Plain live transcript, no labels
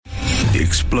The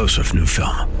explosive new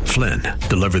film, Flynn,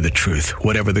 deliver the truth,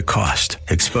 whatever the cost,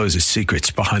 exposes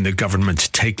secrets behind the government's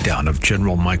takedown of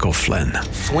General Michael Flynn.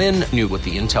 Flynn knew what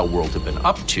the intel world had been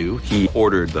up to. He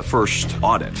ordered the first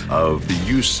audit of the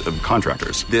use of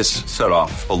contractors. This set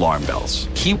off alarm bells.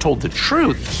 He told the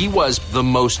truth. He was the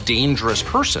most dangerous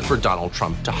person for Donald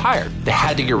Trump to hire. They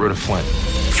had to get rid of Flynn.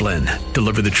 Flynn,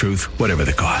 deliver the truth, whatever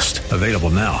the cost. Available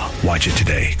now. Watch it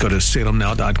today. Go to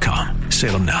salemnow.com.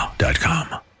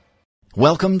 salemnow.com.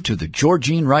 Welcome to the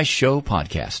Georgene Rice Show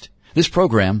podcast. This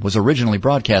program was originally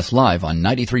broadcast live on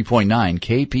 93.9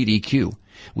 KPDQ.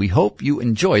 We hope you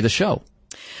enjoy the show.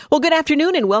 Well, good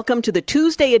afternoon and welcome to the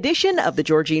Tuesday edition of the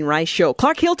Georgene Rice Show.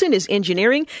 Clark Hilton is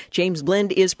engineering. James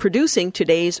Blend is producing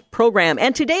today's program.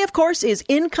 And today, of course, is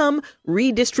Income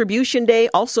Redistribution Day,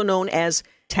 also known as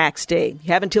Tax Day.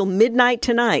 You have until midnight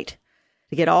tonight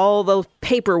to get all the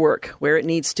paperwork where it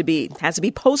needs to be. It has to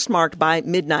be postmarked by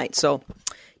midnight, so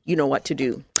you know what to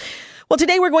do. Well,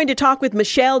 today we're going to talk with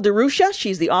Michelle DeRusha.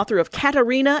 She's the author of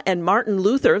Katerina and Martin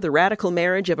Luther, The Radical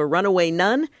Marriage of a Runaway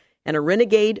Nun and a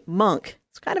Renegade Monk.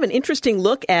 It's kind of an interesting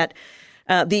look at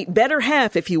the better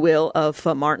half, if you will, of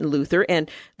Martin Luther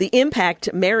and the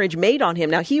impact marriage made on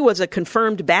him. Now, he was a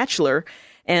confirmed bachelor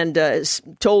and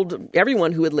told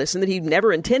everyone who would listen that he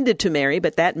never intended to marry,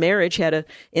 but that marriage had an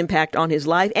impact on his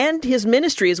life and his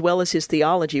ministry as well as his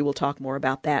theology. We'll talk more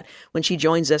about that when she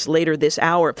joins us later this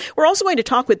hour. We're also going to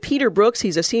talk with Peter Brooks.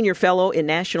 He's a senior fellow in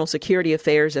national security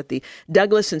affairs at the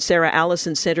Douglas and Sarah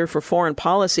Allison Center for Foreign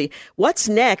Policy. What's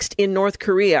next in North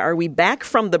Korea? Are we back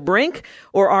from the brink,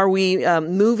 or are we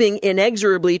moving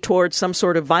inexorably towards some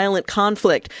sort of violent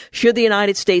conflict? Should the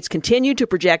United States continue to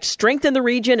project strength in the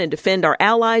region and defend our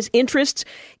allies' interests,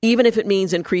 even if it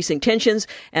means increasing tensions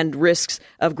and risks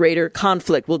of greater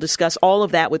conflict? We'll discuss all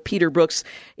of that with Peter Brooks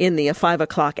in the 5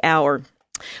 o'clock hour.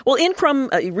 Well, Income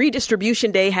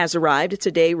Redistribution Day has arrived. It's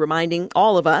a day reminding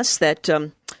all of us that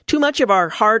too much of our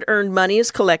hard-earned money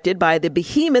is collected by the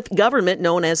behemoth government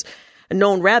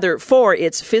known rather for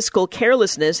its fiscal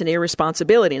carelessness and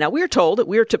irresponsibility. Now, we're told that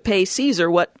we're to pay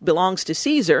Caesar what belongs to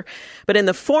Caesar, but in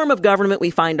the form of government we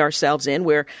find ourselves in,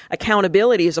 where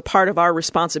accountability is a part of our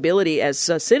responsibility as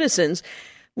citizens,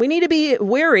 we need to be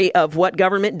wary of what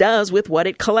government does with what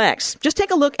it collects. Just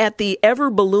take a look at the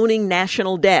ever-ballooning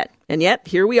national debt. And yet,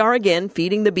 here we are again,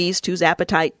 feeding the beast whose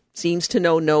appetite seems to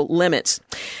know no limits.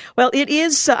 Well, it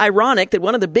is ironic that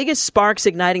one of the biggest sparks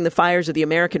igniting the fires of the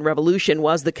American Revolution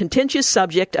was the contentious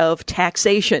subject of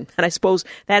taxation. And I suppose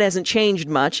that hasn't changed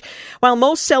much. While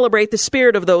most celebrate the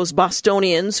spirit of those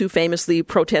Bostonians who famously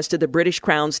protested the British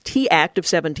Crown's Tea Act of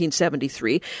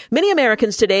 1773, many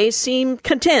Americans today seem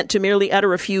content to merely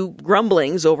utter a few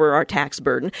grumblings over our tax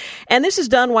burden. And this is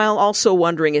done while also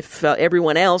wondering if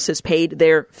everyone else has paid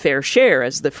their fair share,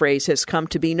 as the phrase has come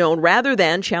to be known, rather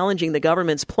than challenging the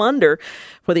government's plunder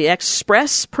for the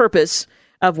express purpose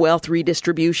of wealth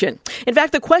redistribution. In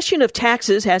fact, the question of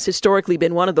taxes has historically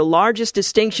been one of the largest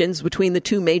distinctions between the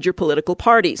two major political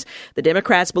parties. The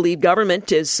Democrats believe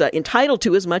government is entitled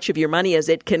to as much of your money as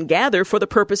it can gather for the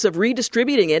purpose of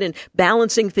redistributing it and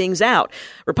balancing things out.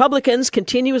 Republicans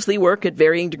continuously work at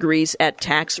varying degrees at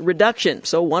tax reduction,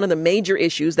 so one of the major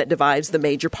issues that divides the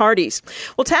major parties.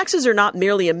 Well, taxes are not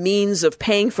merely a means of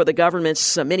paying for the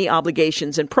government's many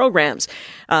obligations and programs.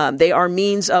 They are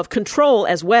means of control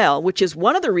as well, which is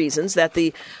one of the reasons that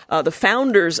the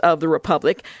founders of the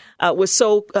Republic was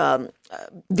so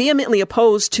vehemently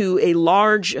opposed to a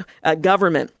large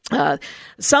government.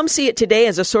 Some see it today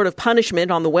as a sort of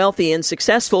punishment on the wealthy and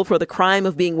successful for the crime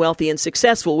of being wealthy and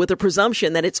successful, with the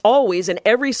presumption that it's always, in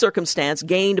every circumstance,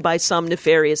 gained by some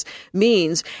nefarious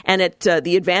means and at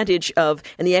the advantage of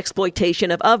and the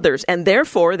exploitation of others. And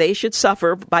therefore, they should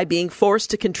suffer by being forced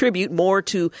to contribute more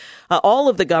to all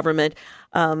of the government,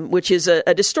 which is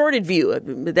a distorted view.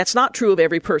 That's not true of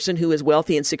every person who is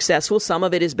wealthy and successful. Some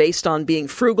of it is based on being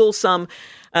frugal, some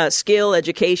skill,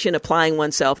 education, applying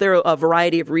oneself. There are a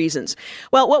variety of reasons.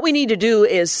 Well, what we need to do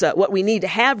is, what we need to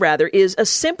have rather, is a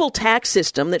simple tax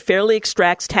system that fairly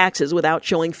extracts taxes without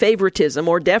showing favoritism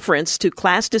or deference to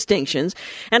class distinctions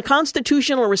and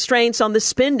constitutional restraints on the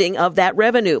spending of that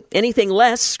revenue. Anything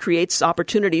less creates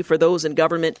opportunity for those in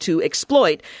government to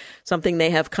exploit, something they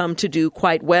have come to do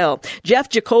quite well. Jeff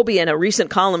Jacoby in a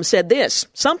recent column said this: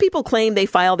 some people claim they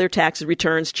file their tax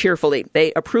returns cheerfully.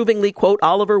 They approvingly quote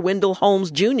Oliver Wendell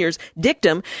Holmes Jr.'s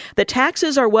dictum that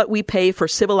taxes are what we pay for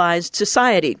civilized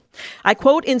society. I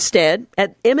quote instead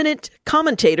at eminent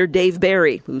commentator Dave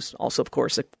Barry, who's also, of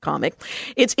course, a comic.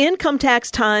 It's income tax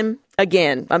time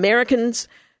again. Americans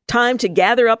Time to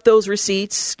gather up those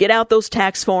receipts, get out those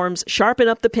tax forms, sharpen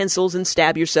up the pencils, and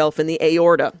stab yourself in the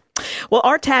aorta. Well,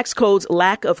 our tax code's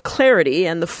lack of clarity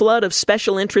and the flood of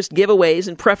special interest giveaways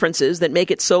and preferences that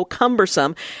make it so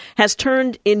cumbersome has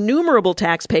turned innumerable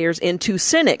taxpayers into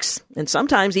cynics and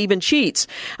sometimes even cheats.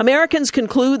 Americans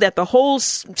conclude that the whole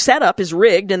setup is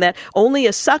rigged and that only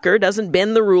a sucker doesn't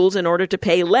bend the rules in order to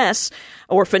pay less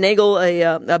or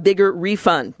finagle a bigger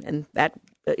refund. And that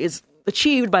is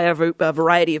achieved by a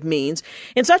variety of means.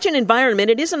 In such an environment,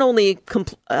 it isn't only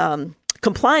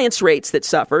compliance rates that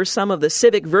suffer. Some of the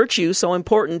civic virtues so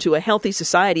important to a healthy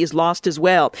society is lost as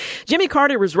well. Jimmy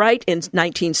Carter was right in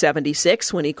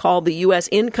 1976 when he called the U.S.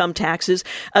 income taxes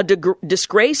a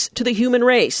disgrace to the human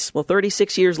race. Well,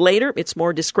 36 years later, it's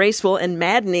more disgraceful and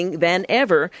maddening than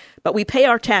ever, but we pay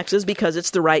our taxes because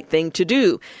it's the right thing to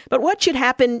do. But what should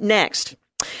happen next?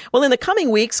 Well, in the coming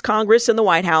weeks, Congress and the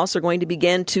White House are going to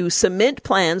begin to cement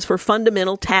plans for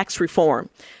fundamental tax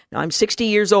reform. Now, I'm 60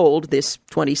 years old this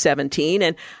 2017,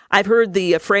 and I've heard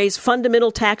the phrase fundamental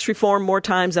tax reform more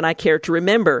times than I care to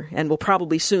remember, and will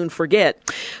probably soon forget.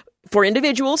 For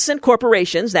individuals and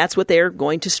corporations, that's what they're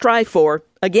going to strive for.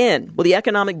 Again, well, the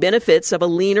economic benefits of a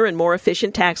leaner and more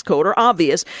efficient tax code are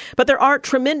obvious, but there are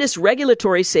tremendous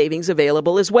regulatory savings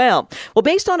available as well. Well,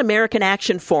 based on American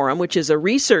Action Forum, which is a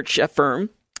research firm,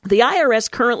 the IRS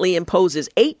currently imposes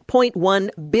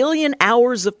 8.1 billion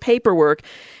hours of paperwork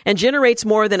and generates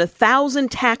more than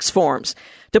 1,000 tax forms.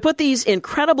 To put these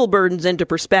incredible burdens into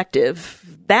perspective,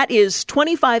 that is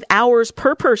 25 hours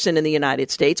per person in the United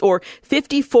States or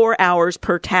 54 hours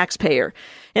per taxpayer.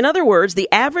 In other words,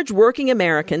 the average working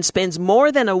American spends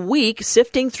more than a week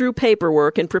sifting through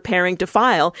paperwork and preparing to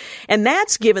file, and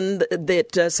that's given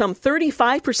that some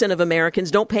 35% of Americans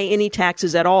don't pay any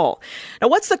taxes at all. Now,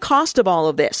 what's the cost of all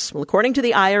of this? Well, according to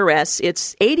the IRS,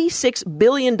 it's $86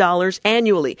 billion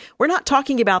annually. We're not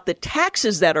talking about the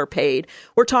taxes that are paid.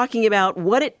 We're talking about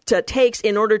what it takes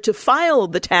in order to file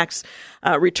the tax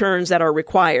returns that are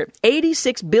required.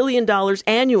 $86 billion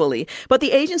annually, but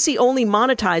the agency only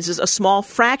monetizes a small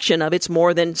fraction of its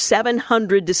more than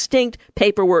 700 distinct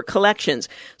paperwork collections.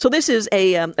 So this is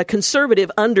a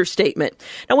conservative understatement.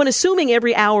 Now, when assuming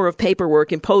every hour of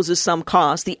paperwork imposes some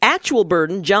cost, the actual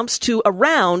burden jumps to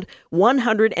around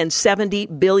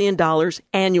 $170 billion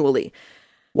annually.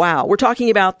 Wow. We're talking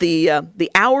about the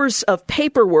hours of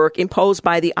paperwork imposed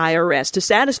by the IRS to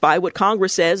satisfy what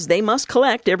Congress says they must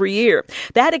collect every year.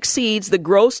 That exceeds the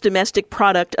gross domestic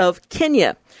product of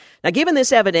Kenya. Now, given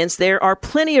this evidence, there are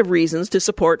plenty of reasons to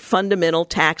support fundamental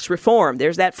tax reform.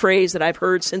 There's that phrase that I've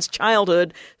heard since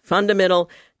childhood,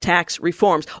 fundamental tax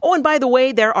reforms. Oh, and by the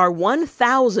way, there are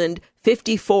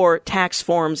 1,054 tax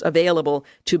forms available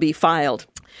to be filed.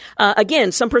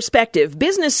 Again, some perspective.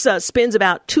 Business spends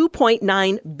about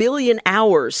 2.9 billion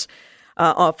hours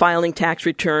filing tax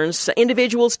returns.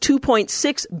 Individuals,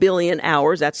 2.6 billion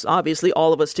hours. That's obviously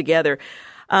all of us together.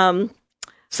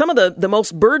 Some of the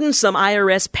most burdensome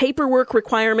IRS paperwork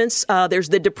requirements, there's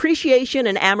the depreciation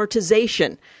and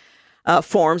amortization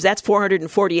forms. That's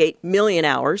 448 million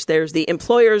hours. There's the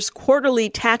employer's quarterly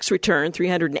tax return,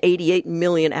 388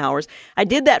 million hours. I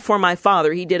did that for my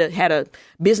father. He had a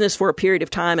business for a period of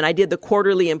time, and I did the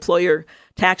quarterly employer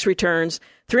tax returns.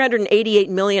 388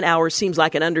 million hours seems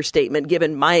like an understatement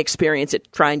given my experience at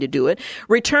trying to do it.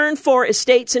 Return for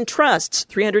estates and trusts,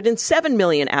 307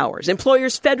 million hours.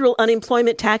 Employers' federal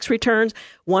unemployment tax returns,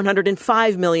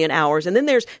 105 million hours. And then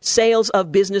there's sales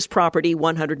of business property,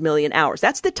 100 million hours.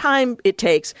 That's the time it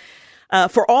takes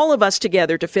for all of us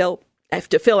together to fill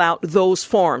out those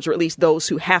forms, or at least those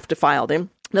who have to file them.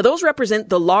 Now, those represent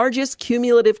the largest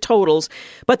cumulative totals,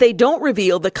 but they don't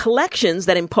reveal the collections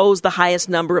that impose the highest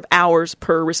number of hours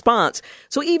per response.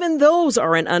 So even those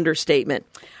are an understatement.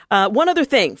 One other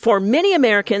thing, for many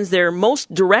Americans, their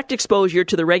most direct exposure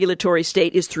to the regulatory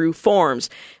state is through forms.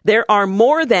 There are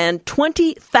more than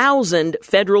 20,000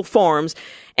 federal forms,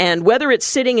 and whether it's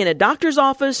sitting in a doctor's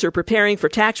office or preparing for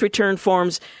tax return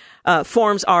forms,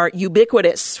 forms are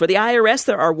ubiquitous. For the IRS,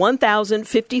 there are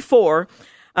 1,054.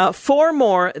 4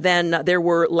 more than there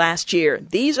were last year.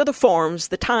 These are the forms,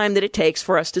 the time that it takes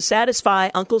for us to satisfy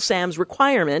Uncle Sam's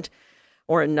requirement,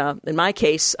 or in my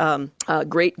case,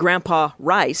 Great Grandpa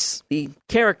Rice, the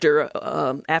character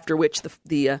after which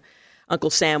the Uncle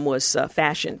Sam was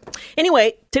fashioned.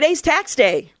 Anyway, today's tax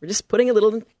day. We're just putting a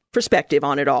little perspective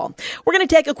on it all. We're going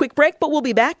to take a quick break, but we'll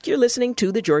be back. You're listening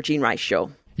to The Georgene Rice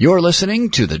Show. You're listening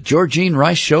to the Georgene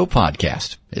Rice Show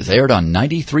podcast. It's aired on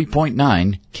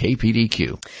 93.9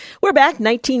 KPDQ. We're back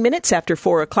 19 minutes after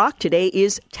 4 o'clock. Today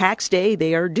is tax day.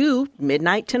 They are due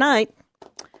midnight tonight.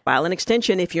 File an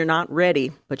extension if you're not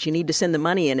ready, but you need to send the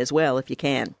money in as well if you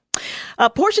can.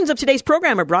 Portions of today's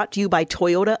program are brought to you by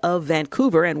Toyota of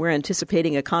Vancouver, and we're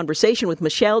anticipating a conversation with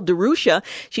Michelle DeRusha.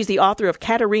 She's the author of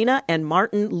Katerina and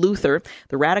Martin Luther,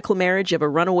 The Radical Marriage of a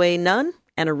Runaway Nun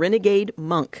and a Renegade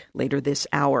Monk, later this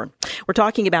hour. We're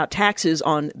talking about taxes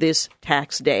on this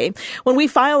tax day. When we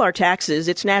file our taxes,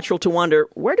 it's natural to wonder,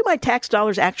 where do my tax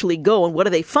dollars actually go, and what do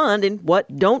they fund, and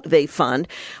what don't they fund?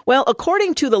 Well,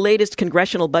 according to the latest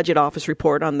Congressional Budget Office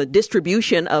report on the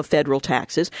distribution of federal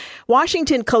taxes,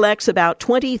 Washington collects about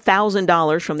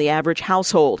 $20,000 from the average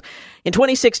household. In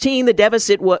 2016, the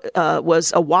deficit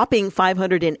was a whopping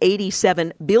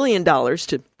 $587 billion,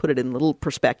 to put it in a little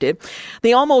perspective.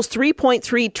 The almost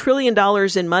 $3.3 trillion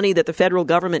in money that the federal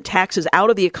government taxes out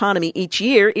of the economy each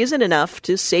year isn't enough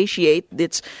to satiate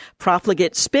its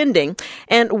profligate spending.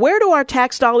 And where do our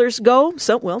tax dollars go?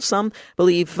 Some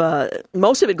believe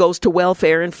most of it goes to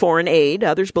welfare and foreign aid.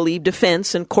 Others believe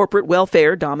defense and corporate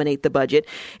welfare dominate the budget.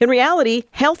 In reality,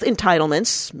 health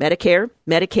entitlements, Medicare,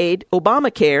 Medicaid,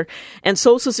 Obamacare, and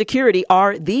Social Security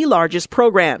are the largest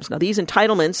programs. Now, these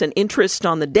entitlements and interest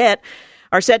on the debt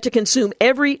are set to consume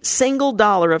every single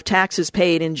dollar of taxes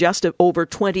paid in just over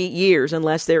 20 years,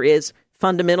 unless there is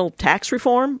fundamental tax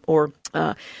reform or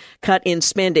cut in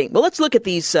spending. Well, let's look at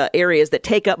these areas that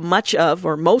take up much of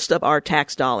or most of our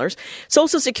tax dollars.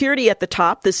 Social Security at the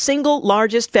top, the single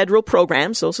largest federal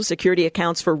program. Social Security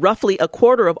accounts for roughly a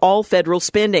quarter of all federal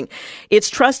spending. Its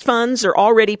trust funds are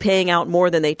already paying out more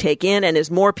than they take in, and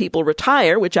as more people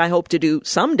retire, which I hope to do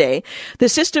someday, the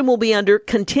system will be under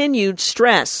continued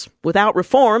stress. Without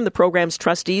reform, the program's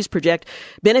trustees project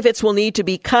benefits will need to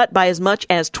be cut by as much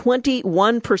as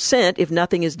 21% if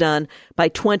nothing is done by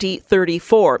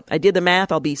 2034. I did the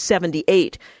math. I'll be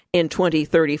 78 in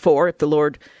 2034 if the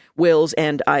Lord wills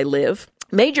and I live.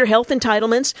 Major health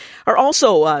entitlements are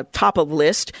also top of the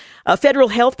list. Federal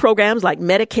health programs like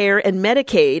Medicare and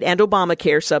Medicaid and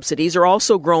Obamacare subsidies are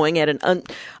also growing at an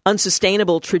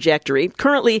unsustainable trajectory,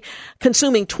 currently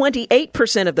consuming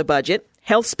 28% of the budget.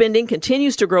 Health spending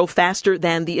continues to grow faster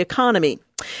than the economy.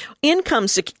 Income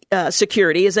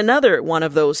security is another one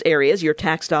of those areas your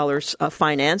tax dollars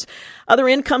finance. Other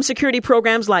income security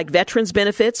programs like veterans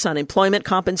benefits, unemployment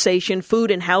compensation,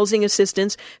 food and housing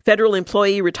assistance, federal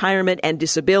employee retirement, and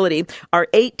disability are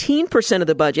 18% of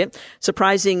the budget,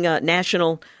 surpassing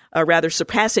national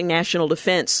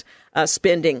defense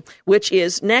spending, which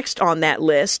is next on that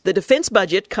list. The defense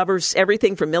budget covers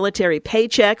everything from military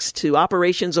paychecks to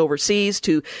operations overseas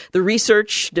to the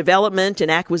research, development, and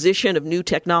acquisition of new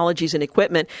technologies and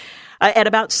equipment. At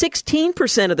about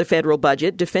 16% of the federal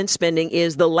budget, defense spending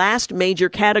is the last major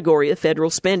category of federal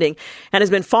spending and has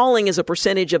been falling as a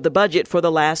percentage of the budget for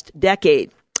the last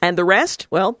decade. And the rest?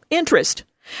 Well, interest.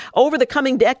 Over the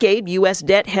coming decade, U.S.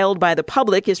 debt held by the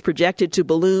public is projected to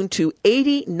balloon to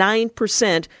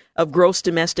 89% of gross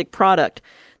domestic product.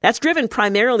 That's driven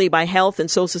primarily by health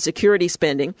and Social Security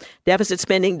spending. Deficit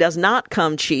spending does not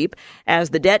come cheap.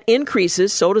 As the debt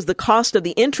increases, so does the cost of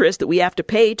the interest that we have to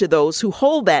pay to those who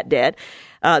hold that debt.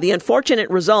 The unfortunate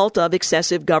result of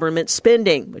excessive government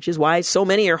spending, which is why so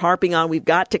many are harping on we've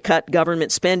got to cut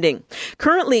government spending.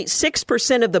 Currently,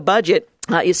 6% of the budget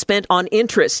is spent on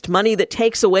interest, money that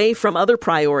takes away from other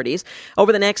priorities.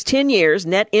 Over the next 10 years,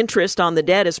 net interest on the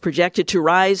debt is projected to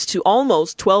rise to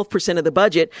almost 12% of the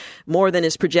budget, more than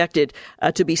is projected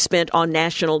to be spent on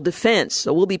national defense.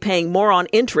 So we'll be paying more on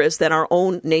interest than our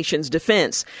own nation's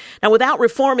defense. Now, without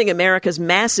reforming America's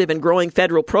massive and growing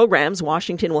federal programs,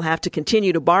 Washington will have to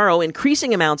continue to borrow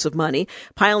increasing amounts of money,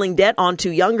 piling debt onto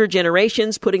younger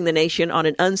generations, putting the nation on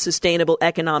an unsustainable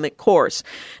economic course.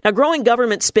 Now, growing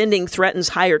government spending threatens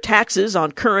higher taxes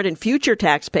on current and future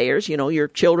taxpayers, your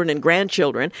children and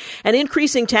grandchildren, and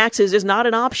increasing taxes is not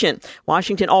an option.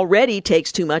 Washington already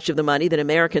takes too much of the money that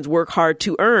Americans work hard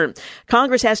to earn.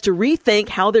 Congress has to rethink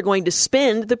how they're going to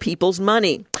spend the people's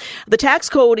money. The tax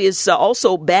code is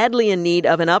also badly in need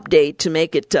of an update to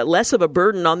make it less of a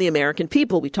burden on the American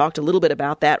people. We talked a little bit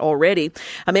about that already.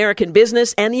 American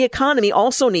business and the economy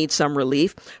also need some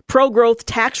relief. Pro-growth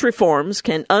tax reforms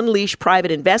can unleash private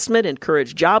investment,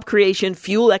 encourage job creation,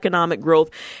 fuel economic growth,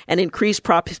 and increase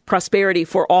prosperity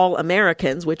for all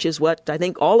Americans, which is what I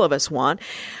think all of us want.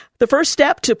 The first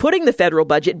step to putting the federal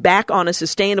budget back on a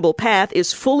sustainable path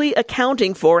is fully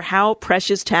accounting for how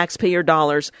precious taxpayer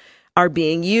dollars are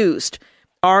being used.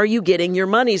 Are you getting your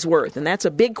money's worth? And that's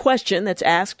a big question that's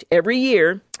asked every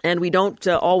year, and we don't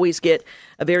always get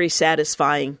a very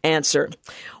satisfying answer.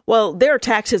 Well, there are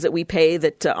taxes that we pay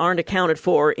that aren't accounted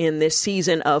for in this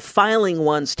season of filing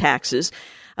one's taxes.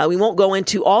 We won't go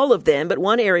into all of them, but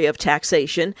one area of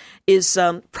taxation is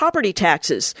property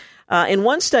taxes. In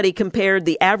one study compared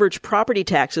the average property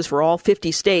taxes for all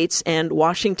 50 states and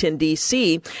Washington,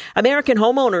 D.C. American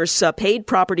homeowners paid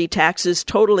property taxes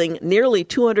totaling nearly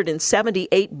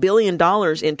 $278 billion in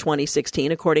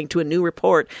 2016, according to a new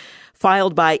report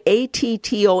filed by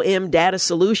ATTOM Data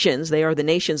Solutions. They are the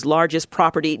nation's largest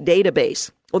property database.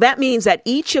 Well, that means that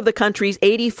each of the country's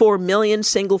 84 million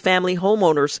single-family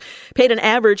homeowners paid an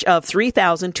average of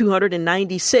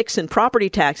 $3,296 in property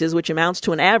taxes, which amounts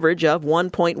to an average of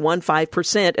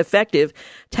 1.15% effective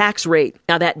tax rate.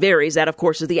 Now, that varies. That, of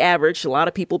course, is the average. A lot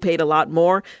of people paid a lot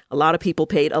more. A lot of people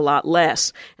paid a lot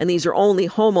less. And these are only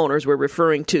homeowners we're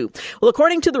referring to. Well,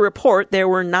 according to the report, there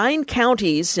were 9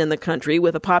 counties in the country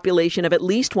with a population of at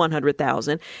least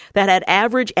 100,000 that had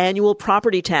average annual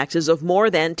property taxes of more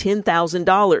than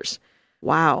 $10,000.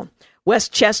 Wow.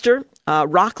 Westchester,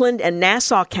 Rockland, and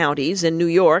Nassau counties in New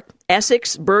York,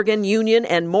 Essex, Bergen, Union,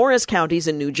 and Morris counties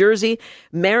in New Jersey,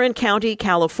 Marin County,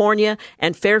 California,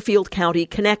 and Fairfield County,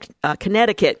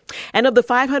 Connecticut. And of the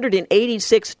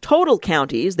 586 total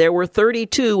counties, there were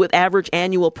 32 with average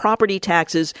annual property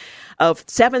taxes of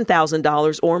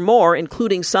 $7,000 or more,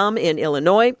 including some in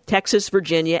Illinois, Texas,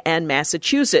 Virginia, and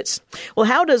Massachusetts. Well,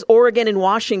 how does Oregon and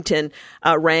Washington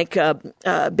rank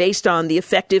based on the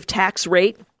effective tax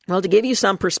rate? Well, to give you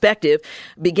some perspective,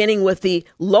 beginning with the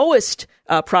lowest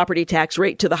property tax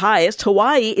rate to the highest,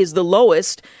 Hawaii is the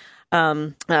lowest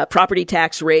property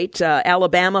tax rate.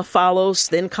 Alabama follows,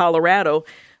 then Colorado.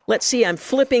 Let's see, I'm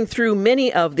flipping through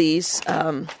many of these.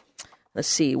 Let's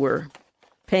see, we're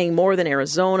paying more than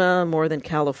Arizona, more than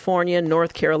California,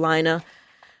 North Carolina.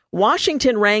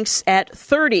 Washington ranks at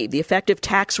 30. The effective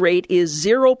tax rate is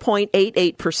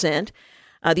 0.88%.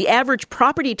 The average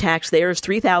property tax there is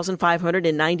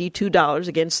 $3,592.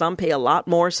 Again, some pay a lot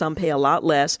more, some pay a lot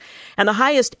less. And the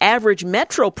highest average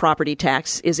metro property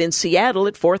tax is in Seattle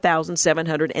at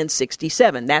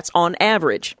 $4,767. That's on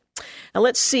average. Now,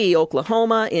 let's see,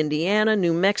 Oklahoma, Indiana,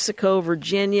 New Mexico,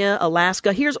 Virginia,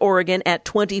 Alaska. Here's Oregon at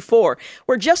 24.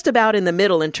 We're just about in the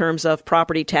middle in terms of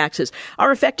property taxes.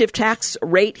 Our effective tax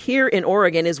rate here in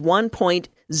Oregon is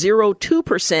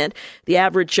 1.02%. The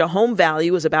average home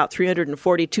value is about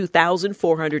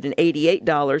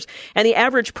 $342,488, and the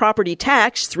average property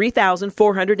tax,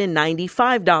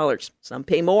 $3,495. Some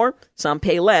pay more, some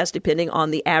pay less, depending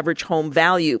on the average home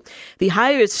value. The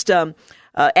highest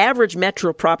average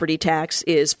metro property tax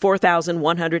is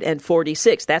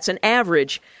 $4,146. That's an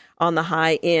average on the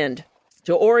high end.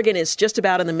 So Oregon is just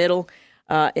about in the middle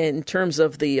in terms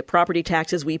of the property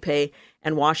taxes we pay,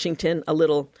 and Washington a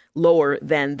little lower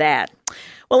than that.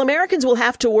 Well, Americans will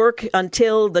have to work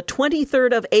until the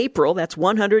 23rd of April, that's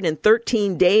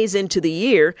 113 days into the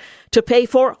year, to pay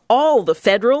for all the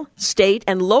federal, state,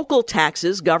 and local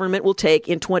taxes government will take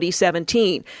in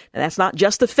 2017. Now, that's not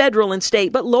just the federal and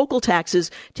state, but local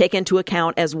taxes take into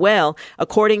account as well,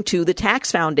 according to the Tax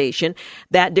Foundation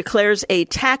that declares a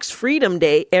Tax Freedom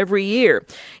Day every year.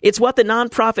 It's what the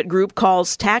nonprofit group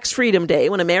calls Tax Freedom Day,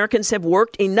 when Americans have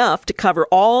worked enough to cover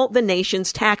all the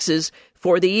nation's taxes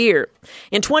for the year.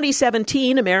 In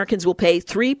 2017, Americans will pay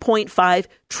 $3.5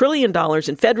 trillion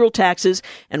in federal taxes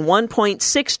and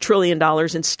 $1.6 trillion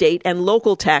in state and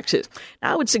local taxes.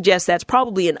 Now, I would suggest that's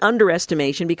probably an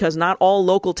underestimation because not all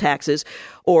local taxes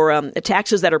or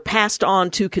taxes that are passed on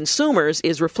to consumers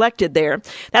is reflected there.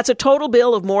 That's a total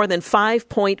bill of more than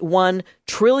 $5.1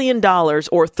 trillion or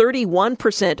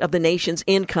 31% of the nation's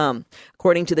income,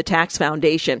 according to the Tax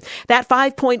Foundation. That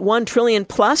 $5.1 trillion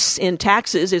plus in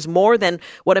taxes is more than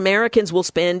what Americans will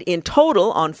spend in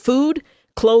total on food,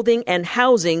 clothing, and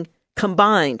housing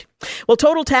combined. Well,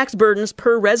 total tax burdens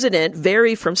per resident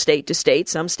vary from state to state.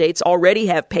 Some states already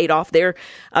have paid off their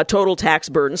total tax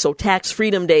burden, so Tax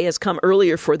Freedom Day has come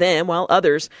earlier for them, while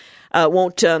others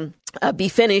won't be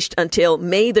finished until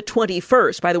May the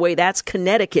 21st. By the way, that's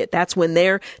Connecticut. That's when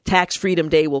their Tax Freedom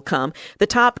Day will come. The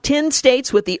top 10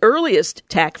 states with the earliest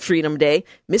Tax Freedom Day: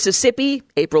 Mississippi,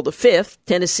 April the 5th,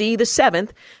 Tennessee the 7th,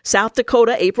 South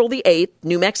Dakota, April the 8th,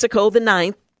 New Mexico the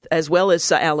 9th, as well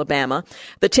as Alabama.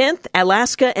 The 10th,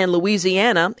 Alaska and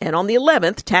Louisiana. And on the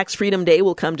 11th, Tax Freedom Day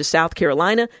will come to South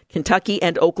Carolina, Kentucky,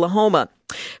 and Oklahoma.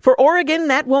 For Oregon,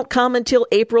 that won't come until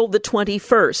April the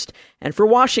 21st. And for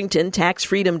Washington, Tax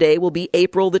Freedom Day will be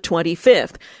April the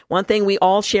 25th. One thing we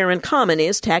all share in common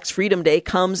is Tax Freedom Day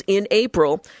comes in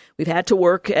April. We've had to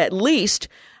work at least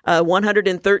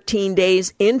 113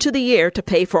 days into the year to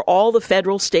pay for all the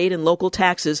federal, state, and local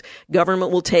taxes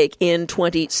government will take in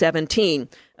 2017.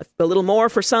 A little more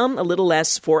for some, a little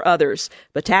less for others.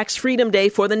 But Tax Freedom Day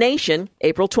for the nation,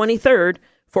 April 23rd.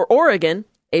 For Oregon,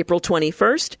 April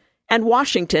 21st. And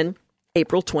Washington,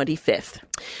 April 25th.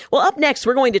 Well, up next,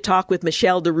 we're going to talk with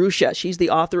Michelle DeRusha. She's the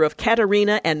author of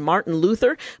Katerina and Martin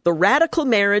Luther, The Radical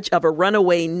Marriage of a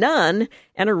Runaway Nun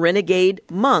and a Renegade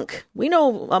Monk. We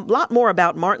know a lot more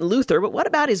about Martin Luther, but what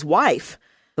about his wife,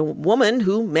 the woman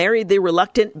who married the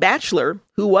reluctant bachelor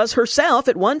who was herself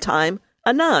at one time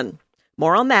a nun?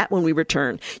 More on that when we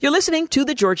return. You're listening to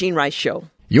The Georgene Rice Show.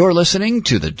 You're listening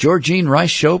to the Georgene Rice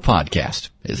Show podcast.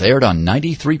 It's aired on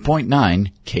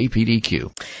 93.9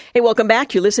 KPDQ. Hey, welcome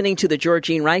back. You're listening to the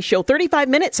Georgene Rice Show. 35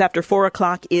 minutes after 4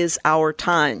 o'clock is our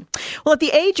time. Well, at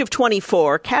the age of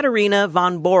 24, Katerina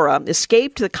von Bora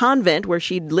escaped the convent where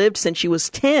she'd lived since she was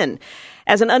 10.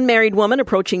 As an unmarried woman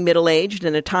approaching middle-aged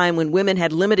in a time when women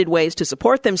had limited ways to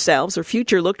support themselves, her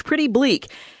future looked pretty bleak.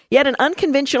 Yet an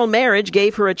unconventional marriage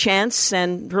gave her a chance,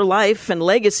 and her life and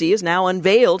legacy is now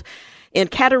unveiled in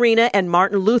Katerina and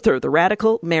Martin Luther, The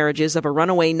Radical Marriages of a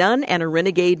Runaway Nun and a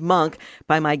Renegade Monk,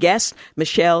 by my guest,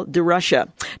 Michelle DeRusha.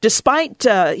 Despite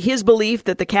his belief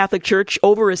that the Catholic Church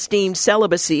overesteemed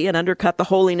celibacy and undercut the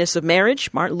holiness of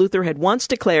marriage, Martin Luther had once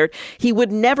declared he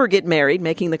would never get married,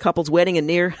 making the couple's wedding a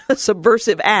near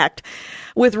subversive act.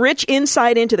 With rich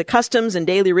insight into the customs and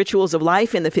daily rituals of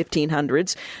life in the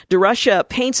 1500s, DeRusha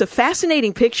paints a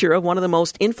fascinating picture of one of the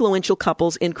most influential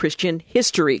couples in Christian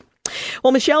history.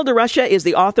 Well, Michelle DeRusha is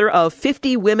the author of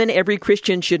 50 Women Every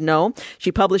Christian Should Know.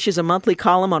 She publishes a monthly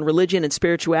column on religion and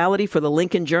spirituality for the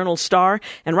Lincoln Journal-Star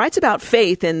and writes about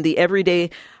faith in the everyday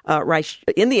on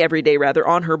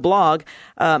her blog,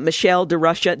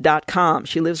 michellederusha.com.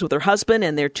 She lives with her husband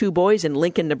and their 2 boys in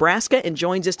Lincoln, Nebraska, and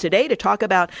joins us today to talk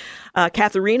about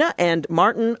Katerina and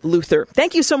Martin Luther.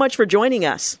 Thank you so much for joining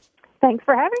us. Thanks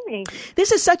for having me.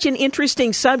 This is such an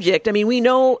interesting subject. I mean, we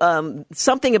know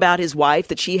something about his wife,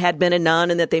 that she had been a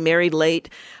nun and that they married late,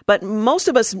 but most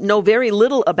of us know very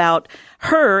little about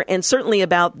her and certainly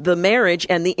about the marriage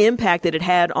and the impact that it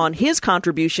had on his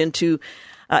contribution to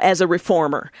as a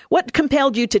reformer. What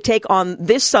compelled you to take on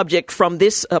this subject from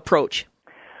this approach?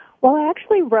 Well, I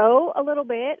actually wrote a little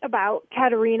bit about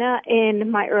Katerina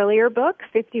in my earlier book,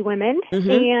 50 Women,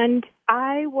 and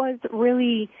I was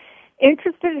really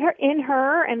interested in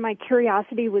her, and my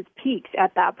curiosity was piqued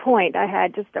at that point. I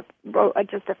had wrote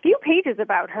just a few pages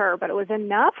about her, but it was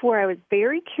enough where I was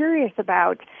very curious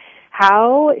about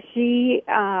how she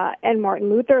and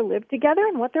Martin Luther lived together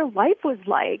and what their life was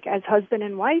like as husband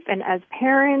and wife and as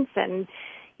parents. And,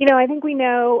 you know, I think we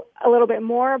know a little bit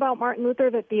more about Martin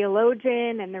Luther, the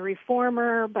theologian and the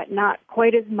reformer, but not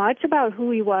quite as much about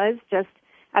who he was just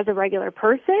as a regular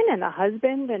person and a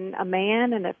husband and a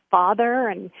man and a father.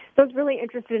 And so I was really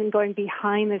interested in going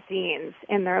behind the scenes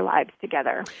in their lives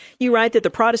together. You write that the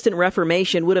Protestant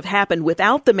Reformation would have happened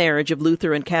without the marriage of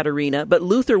Luther and Katerina, but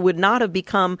Luther would not have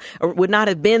been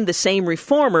the same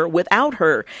reformer without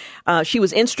her. She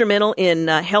was instrumental in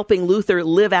helping Luther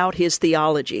live out his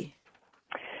theology.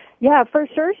 Yeah, for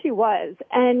sure she was.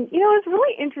 And, you know, it was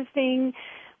really interesting.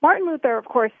 Martin Luther, of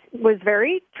course, was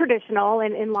very traditional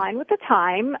and in line with the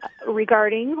time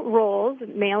regarding roles,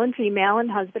 male and female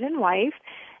and husband and wife.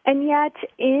 And yet,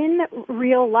 in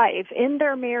real life, in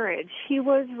their marriage, he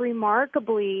was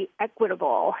remarkably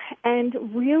equitable and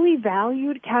really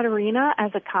valued Katerina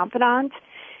as a confidant.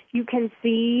 You can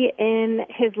see in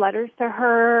his letters to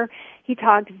her, he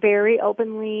talked very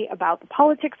openly about the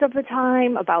politics of the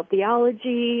time, about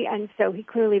theology, and so he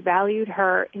clearly valued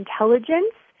her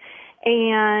intelligence.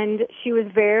 And she was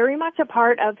very much a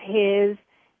part of his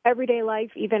everyday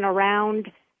life, even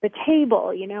around the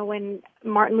table. You know, when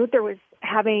Martin Luther was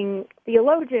having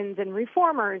theologians and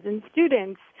reformers and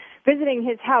students visiting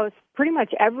his house pretty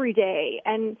much every day.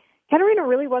 And Katerina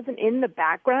really wasn't in the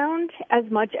background as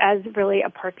much as really a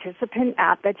participant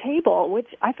at the table, which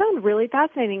I found really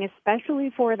fascinating, especially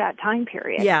for that time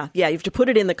period. Yeah, you have to put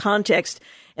it in the context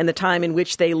and the time in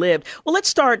which they lived. Well, let's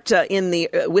start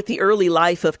with the early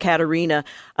life of Katerina.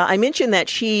 I mentioned that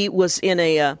she was in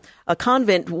a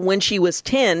convent when she was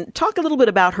 10. Talk a little bit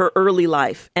about her early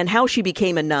life and how she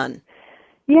became a nun.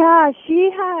 Yeah, she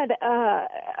had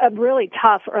a really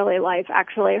tough early life,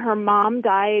 actually. Her mom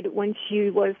died when she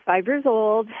was 5 years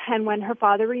old, and when her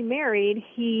father remarried,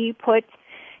 he put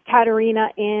Katerina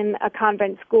in a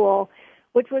convent school,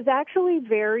 which was actually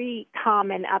very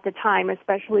common at the time,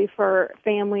 especially for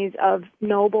families of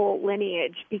noble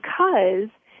lineage, because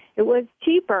it was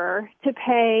cheaper to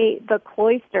pay the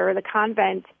cloister, the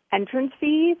convent entrance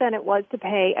fee, than it was to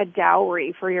pay a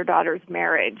dowry for your daughter's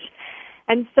marriage.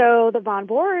 And so the von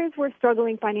Boras were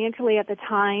struggling financially at the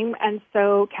time, and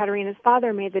so Katerina's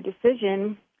father made the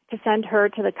decision to send her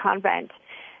to the convent.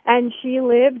 And she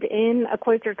lived in a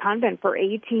cloistered convent for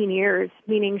 18 years,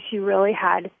 meaning she really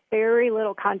had very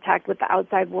little contact with the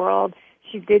outside world.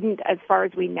 she didn't, as far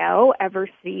as we know, ever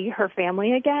see her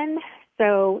family again.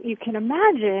 So you can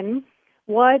imagine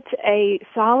what a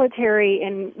solitary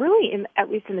and really, at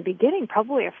least in the beginning,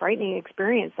 probably a frightening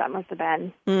experience that must have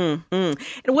been. And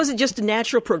was it just a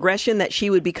natural progression that she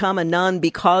would become a nun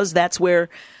because that's where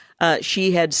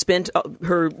she had spent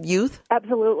her youth?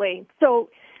 Absolutely. So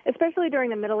especially during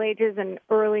the Middle Ages and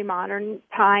early modern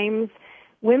times,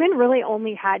 women really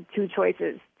only had two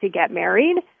choices: to get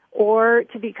married or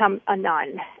to become a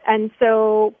nun. And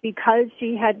so because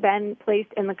she had been placed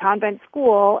in the convent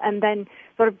school and then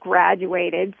sort of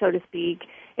graduated, so to speak,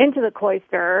 into the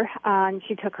cloister, and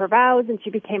she took her vows and she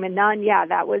became a nun,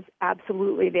 that was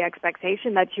absolutely the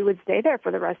expectation, that she would stay there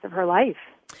for the rest of her life.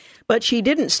 But she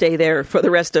didn't stay there for the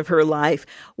rest of her life.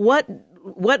 What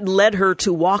led her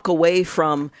to walk away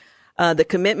from the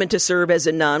commitment to serve as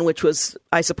a nun, which was,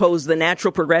 I suppose, the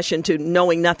natural progression to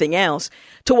knowing nothing else,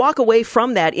 to walk away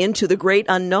from that into the great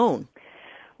unknown?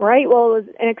 Right. Well, it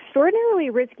was an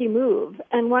extraordinarily risky move.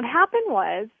 And what happened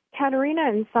was Katerina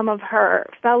and some of her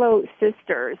fellow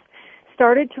sisters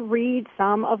started to read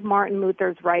some of Martin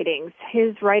Luther's writings.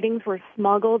 His writings were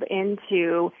smuggled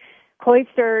into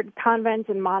cloistered convents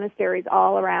and monasteries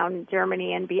all around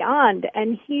Germany and beyond.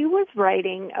 And he was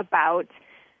writing about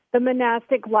the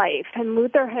monastic life. And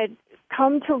Luther had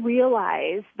come to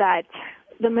realize that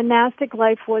the monastic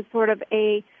life was sort of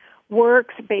a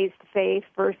works-based faith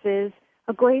versus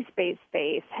a grace-based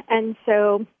faith. And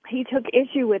so he took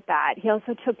issue with that. He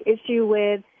also took issue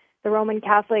with the Roman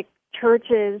Catholic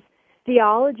Church's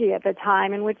theology at the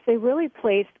time, in which they really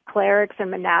placed clerics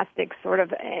and monastics sort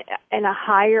of in a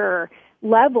higher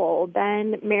level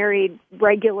than married,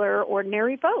 regular,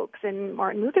 ordinary folks. And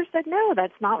Martin Luther said, no,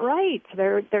 that's not right.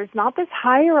 There's not this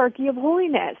hierarchy of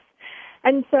holiness.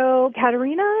 And so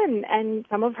Katerina and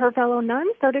some of her fellow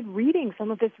nuns started reading some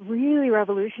of this really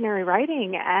revolutionary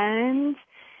writing, and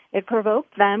it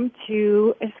provoked them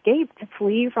to escape, to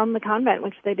flee from the convent,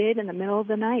 which they did in the middle of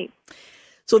the night.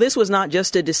 So this was not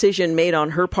just a decision made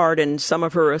on her part and some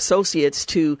of her associates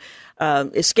to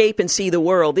escape and see the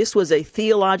world. This was a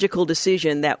theological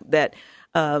decision that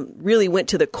really went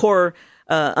to the core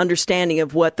understanding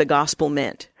of what the gospel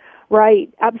meant.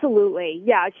 Right, absolutely.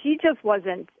 Yeah, she just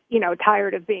wasn't,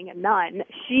 tired of being a nun.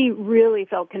 She really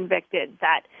felt convicted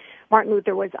that Martin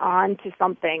Luther was on to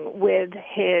something with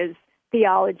his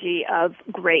theology of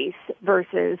grace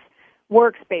versus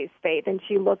works-based faith. And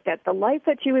she looked at the life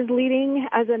that she was leading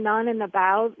as a nun and the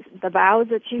vows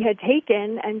that she had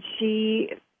taken, and she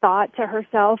thought to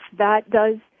herself, that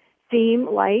does seem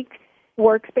like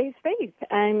works-based faith.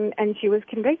 And she was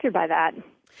convicted by that.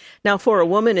 Now, for a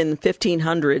woman in the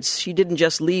 1500s, she didn't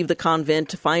just leave the convent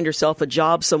to find herself a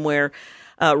job somewhere,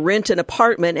 rent an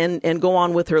apartment, and go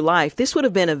on with her life. This would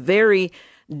have been a very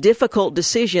difficult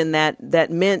decision that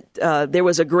meant there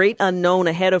was a great unknown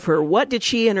ahead of her. What did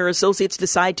she and her associates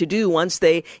decide to do once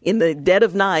they, in the dead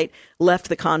of night, left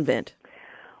the convent?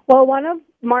 Well, one of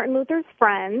Martin Luther's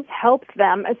friends helped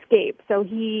them escape. So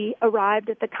he arrived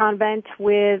at the convent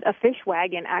with a fish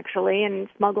wagon, actually, and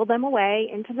smuggled them away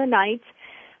into the night,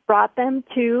 brought them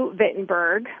to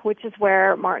Wittenberg, which is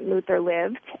where Martin Luther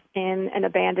lived, in an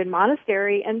abandoned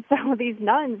monastery. And some of these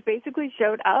nuns basically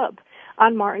showed up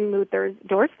on Martin Luther's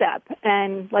doorstep.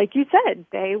 And like you said,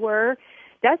 they were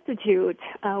destitute.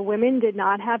 Women did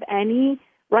not have any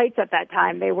rights at that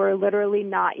time. They were literally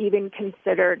not even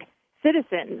considered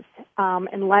citizens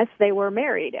unless they were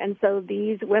married. And so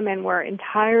these women were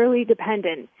entirely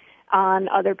dependent on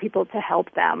other people to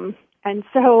help them. And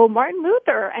so Martin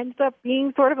Luther ends up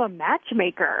being sort of a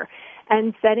matchmaker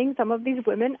and setting some of these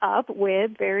women up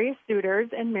with various suitors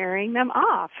and marrying them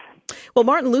off. Well,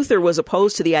 Martin Luther was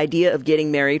opposed to the idea of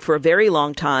getting married for a very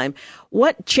long time.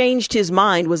 What changed his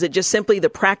mind? Was it just simply the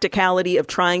practicality of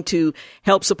trying to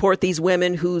help support these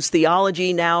women whose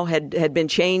theology now had been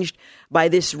changed by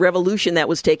this revolution that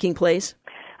was taking place?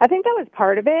 I think that was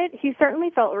part of it. He certainly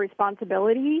felt a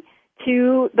responsibility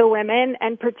to the women,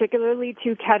 and particularly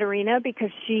to Katerina, because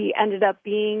she ended up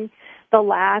being the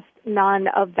last nun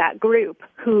of that group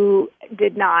who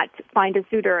did not find a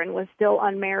suitor and was still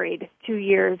unmarried 2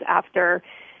 years after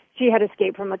she had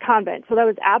escaped from the convent. So that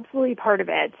was absolutely part of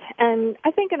it. And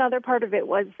I think another part of it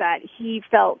was that he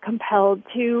felt compelled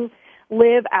to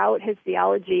live out his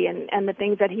theology and the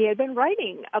things that he had been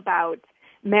writing about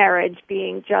marriage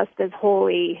being just as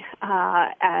holy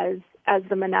as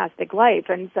the monastic life.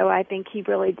 And so I think he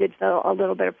really did feel a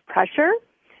little bit of pressure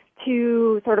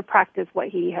to sort of practice what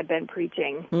he had been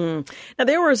preaching. Now,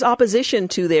 there was opposition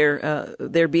to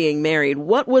their being married.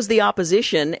 What was the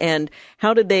opposition, and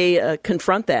how did they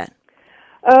confront that?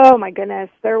 Oh, my goodness.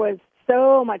 There was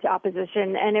so much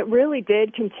opposition, and it really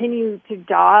did continue to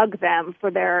dog them for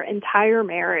their entire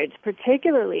marriage,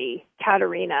 particularly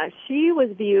Katerina. She was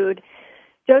viewed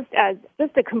just as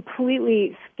just a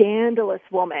completely scandalous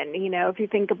woman, if you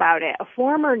think about it, a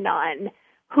former nun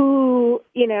who,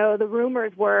 the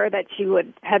rumors were that she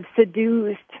would have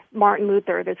seduced Martin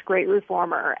Luther, this great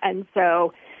reformer. And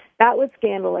so that was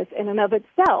scandalous in and of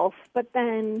itself. But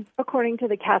then, according to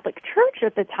the Catholic Church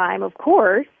at the time, of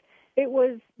course, it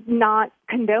was not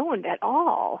condoned at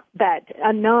all that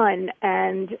a nun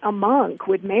and a monk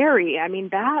would marry. I mean,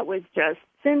 that was just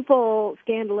sinful,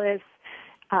 scandalous,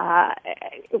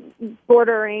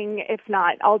 bordering, if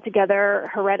not altogether,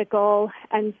 heretical.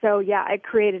 And so, it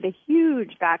created a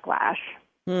huge backlash.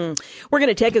 We're going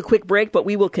to take a quick break, but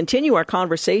we will continue our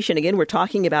conversation. Again, we're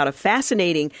talking about a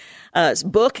fascinating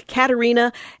book,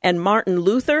 Katerina and Martin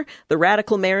Luther, The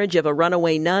Radical Marriage of a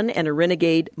Runaway Nun and a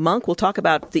Renegade Monk. We'll talk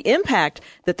about the impact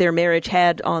that their marriage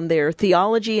had on their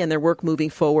theology and their work moving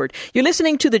forward. You're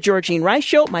listening to The Georgene Rice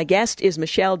Show. My guest is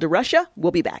Michelle DeRusha.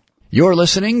 We'll be back. You're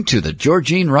listening to The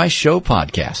Georgene Rice Show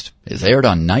podcast. It's aired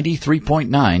on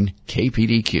 93.9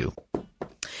 KPDQ.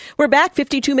 We're back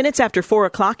 52 minutes after 4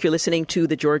 o'clock. You're listening to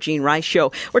The Georgene Rice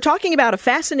Show. We're talking about a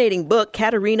fascinating book,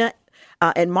 Katerina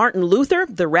and Martin Luther,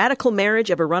 The Radical Marriage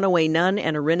of a Runaway Nun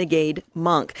and a Renegade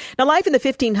Monk. Now, life in the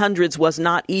 1500s was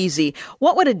not easy.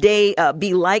 What would a day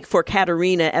be like for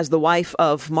Katerina as the wife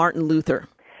of Martin Luther?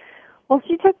 Well,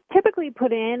 she typically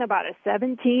put in about a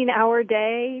 17-hour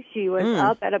day. She was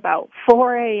up at about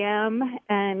 4 a.m.,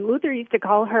 and Luther used to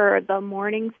call her the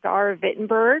morning star of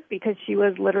Wittenberg because she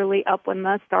was literally up when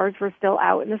the stars were still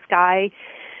out in the sky.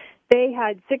 They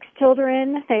had 6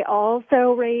 children. They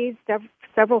also raised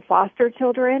several foster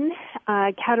children.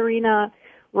 Katerina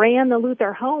ran the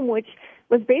Luther home, which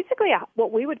was basically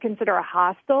what we would consider a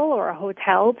hostel or a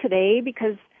hotel today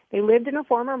because they lived in a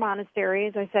former monastery,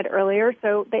 as I said earlier,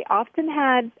 so they often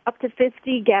had up to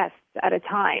 50 guests at a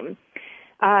time.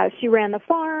 She ran the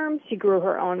farm. She grew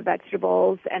her own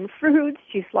vegetables and fruits.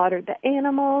 She slaughtered the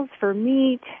animals for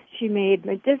meat. She made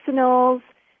medicinals.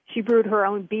 She brewed her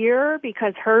own beer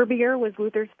because her beer was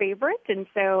Luther's favorite, and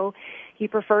so he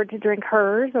preferred to drink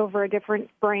hers over a different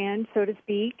brand, so to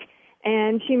speak.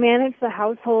 And she managed the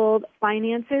household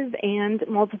finances and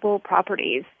multiple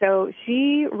properties. So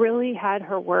she really had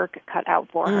her work cut out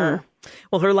for her.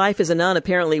 Well, her life as a nun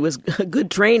apparently was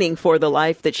good training for the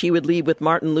life that she would lead with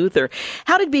Martin Luther.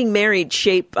 How did being married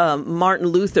shape Martin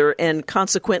Luther and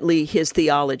consequently his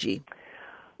theology?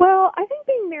 Well, I think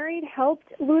being married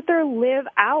helped Luther live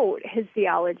out his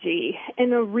theology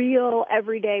in a real,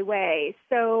 everyday way.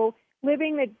 So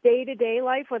living the day-to-day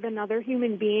life with another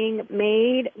human being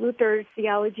made Luther's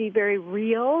theology very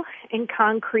real and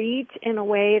concrete in a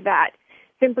way that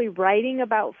simply writing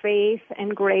about faith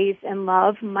and grace and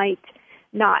love might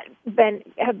not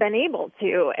have been able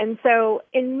to. And so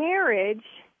in marriage,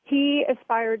 he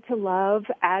aspired to love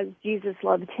as Jesus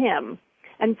loved him.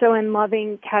 And so in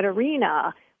loving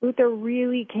Katerina, Luther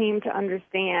really came to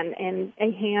understand in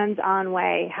a hands-on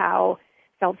way how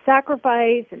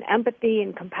self-sacrifice and empathy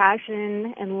and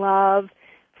compassion and love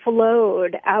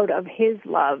flowed out of his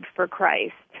love for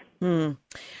Christ.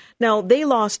 Now, they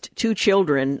lost 2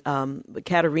 children,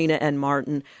 Katerina and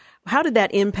Martin. How did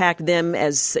that impact them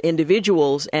as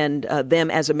individuals and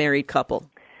them as a married couple?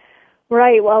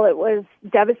 Right. Well, it was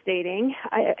devastating,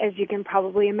 as you can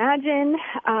probably imagine.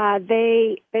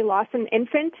 They lost an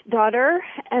infant daughter,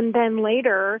 and then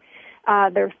later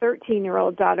their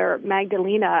 13-year-old daughter,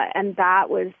 Magdalena, and that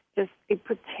was just a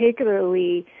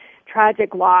particularly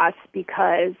tragic loss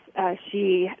because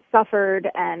she suffered,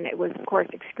 and it was, of course,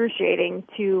 excruciating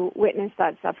to witness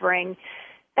that suffering.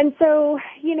 And so,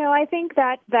 I think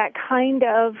that kind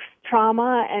of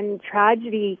trauma and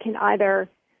tragedy can either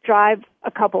drive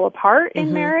a couple apart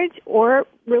in marriage or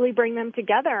really bring them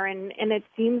together, and it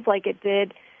seems like it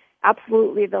did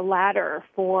absolutely the latter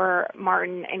for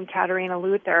Martin and Katerina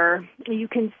Luther. You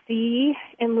can see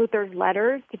in Luther's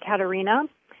letters to Katerina,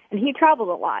 and he traveled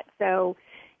a lot, so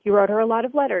he wrote her a lot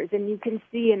of letters, and you can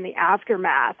see in the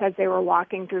aftermath as they were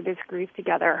walking through this grief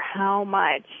together how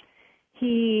much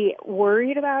he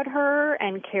worried about her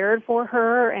and cared for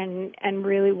her and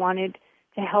really wanted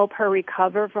to help her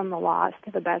recover from the loss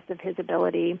to the best of his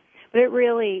ability. But it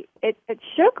really, it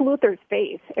shook Luther's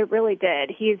faith. It really did.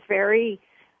 He's very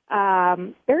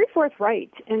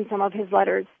forthright in some of his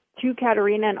letters to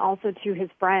Katerina and also to his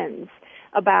friends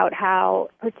about how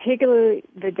particularly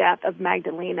the death of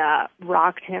Magdalena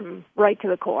rocked him right to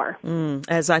the core.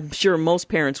 As I'm sure most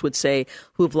parents would say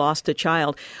who've lost a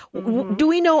child. Do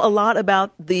we know a lot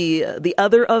about the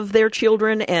other of their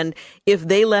children and if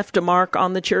they left a mark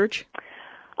on the church?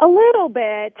 A little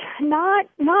bit, not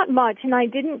much, and I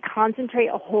didn't concentrate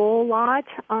a whole lot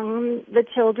on the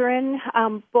children.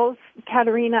 Both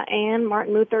Katerina and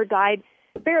Martin Luther died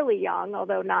fairly young,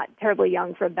 although not terribly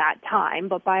young for that time,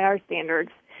 but by our standards,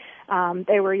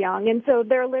 they were young. And so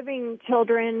their living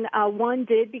children, one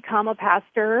did become a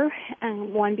pastor,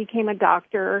 and one became a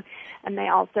doctor, and they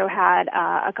also had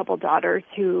a couple daughters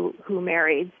who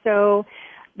married. So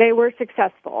they were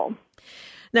successful.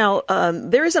 Now,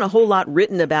 there isn't a whole lot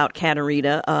written about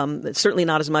Katerina, certainly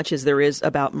not as much as there is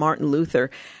about Martin Luther.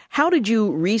 How did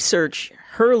you research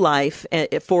her life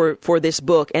for this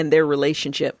book and their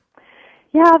relationship?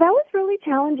 Yeah, that was really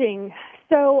challenging.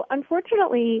 So,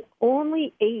 unfortunately,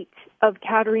 only 8 of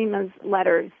Katerina's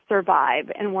letters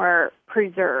survive and were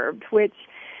preserved, which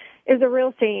is a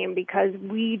real shame because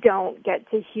we don't get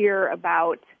to hear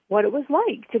about what it was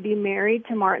like to be married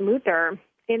to Martin Luther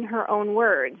in her own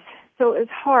words. So it was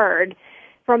hard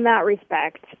from that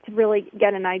respect to really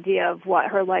get an idea of what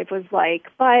her life was like.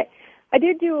 But I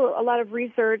did do a lot of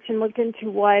research and looked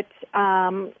into what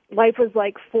life was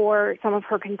like for some of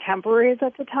her contemporaries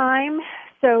at the time.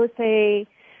 So say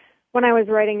when I was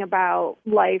writing about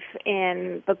life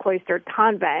in the cloistered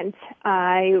convent,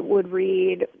 I would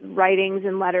read writings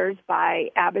and letters by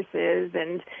abbesses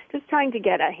and just trying to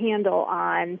get a handle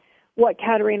on what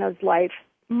Katerina's life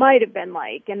might have been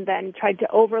like, and then tried to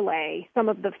overlay some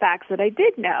of the facts that I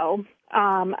did know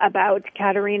about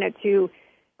Katerina to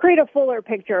create a fuller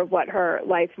picture of what her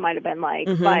life might have been like.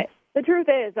 Mm-hmm. But the truth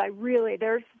is,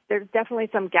 there's definitely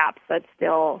some gaps that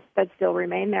still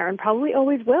remain there, and probably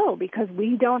always will, because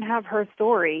we don't have her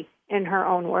story in her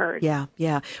own words.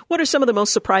 Yeah. What are some of the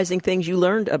most surprising things you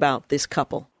learned about this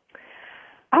couple?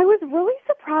 I was really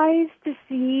surprised to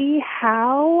see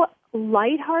how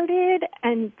lighthearted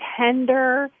and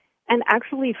tender and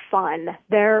actually fun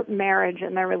their marriage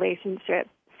and their relationship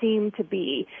seemed to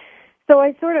be. So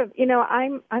I sort of,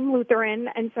 I'm Lutheran,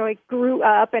 and so I grew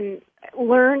up and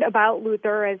learned about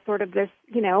Luther as sort of this,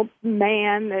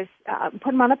 man, this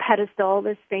put him on a pedestal,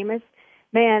 this famous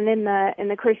man in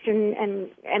the Christian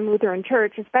and Lutheran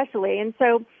church especially. And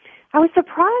so I was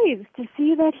surprised to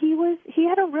see that he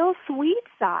had a real sweet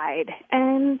side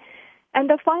and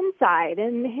a fun side,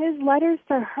 and his letters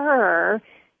to her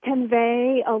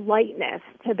convey a lightness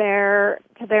to their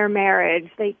marriage.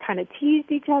 They kind of teased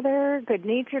each other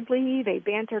good-naturedly. They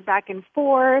bantered back and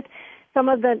forth. Some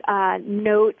of the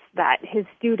notes that his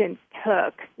students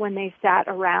took when they sat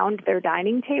around their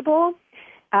dining table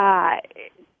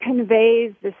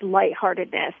conveys this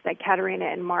lightheartedness that Katerina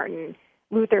and Martin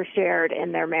Luther shared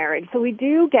in their marriage. So we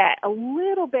do get a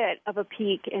little bit of a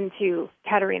peek into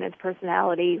Katerina's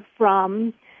personality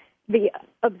from the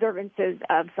observances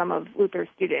of some of Luther's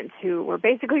students who were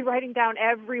basically writing down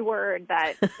every word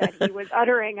that he was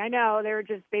uttering. I know, they were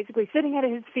just basically sitting at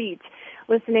his feet,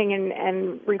 listening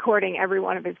and recording every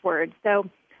one of his words. So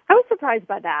I was surprised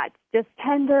by that. Just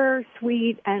tender,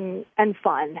 sweet, and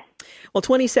fun. Well,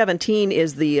 2017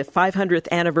 is the 500th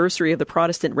anniversary of the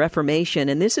Protestant Reformation,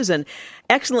 and this is an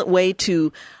excellent way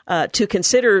to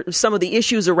consider some of the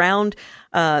issues around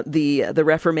the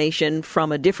Reformation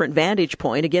from a different vantage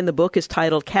point. Again, the book is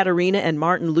titled Katerina and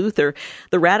Martin Luther,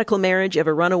 The Radical Marriage of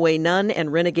a Runaway Nun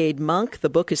and Renegade Monk. The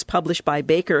book is published by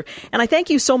Baker. And I thank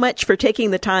you so much for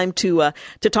taking the time to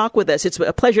talk with us. It's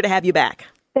a pleasure to have you back.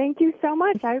 Thank you so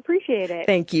much. I appreciate it.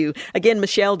 Thank you. Again,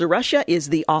 Michelle DeRusha is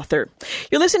the author.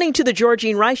 You're listening to The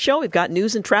Georgene Rice Show. We've got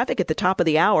news and traffic at the top of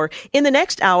the hour. In the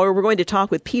next hour, we're going to talk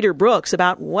with Peter Brooks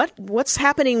about what's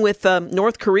happening with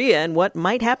North Korea and what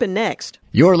might happen next.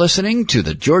 You're listening to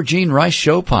The Georgene Rice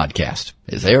Show podcast.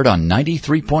 It's aired on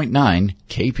 93.9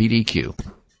 KPDQ.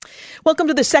 Welcome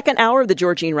to the second hour of the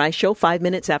Georgene Rice Show. 5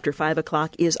 minutes after 5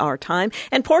 o'clock is our time,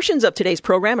 and portions of today's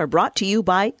program are brought to you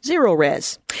by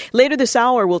ZeroRes. Later this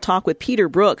hour, we'll talk with Peter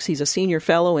Brooks. He's a senior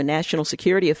fellow in national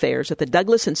security affairs at the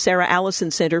Douglas and Sarah Allison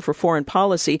Center for Foreign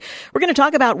Policy. We're going to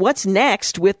talk about what's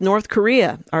next with North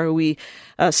Korea. Are we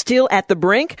still at the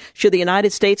brink? Should the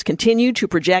United States continue to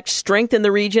project strength in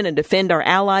the region and defend our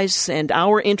allies and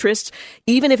our interests,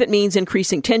 even if it means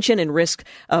increasing tension and risk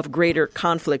of greater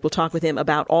conflict? We'll talk with him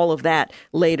about all of that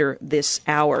later this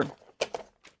hour.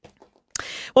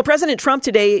 Well, President Trump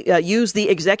today used the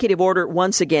executive order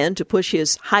once again to push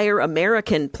his Hire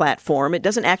American platform. It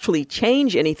doesn't actually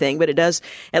change anything, but it does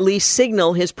at least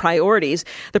signal his priorities.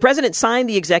 The president signed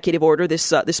the executive order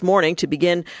this morning to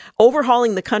begin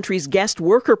overhauling the country's guest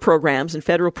worker programs and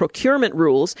federal procurement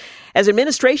rules, as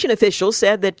administration officials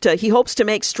said that he hopes to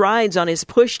make strides on his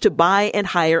push to buy and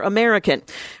hire American.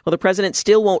 Well, the president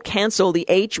still won't cancel the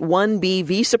H-1B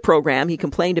visa program he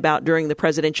complained about during the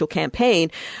presidential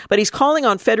campaign, but he's calling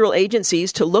on federal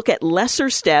agencies to look at lesser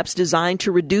steps designed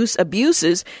to reduce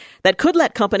abuses that could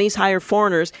let companies hire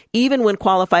foreigners even when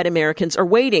qualified Americans are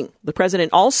waiting. The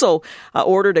president also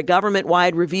ordered a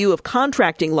government-wide review of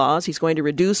contracting laws. He's going to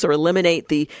reduce or eliminate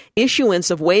the issuance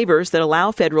of waivers that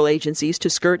allow federal agencies to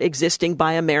skirt existing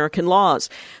Buy American laws.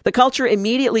 The culture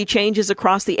immediately changes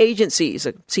across the agencies,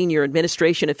 a senior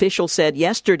administration official said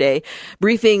yesterday,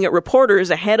 briefing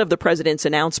reporters ahead of the president's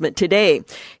announcement today.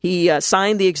 He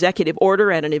signed the executive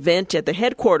order at an event at the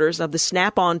headquarters of the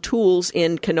Snap-on Tools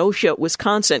in Kenosha,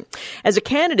 Wisconsin. As a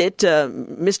candidate,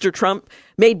 Mr. Trump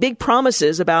made big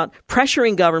promises about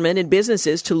pressuring government and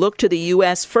businesses to look to the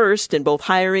U.S. first in both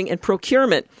hiring and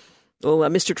procurement. Well,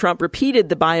 Mr. Trump repeated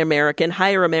the Buy American,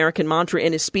 Hire American mantra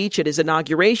in his speech at his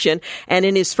inauguration and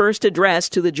in his first address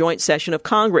to the joint session of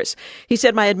Congress. He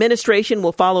said, my administration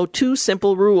will follow two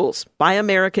simple rules, Buy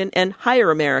American and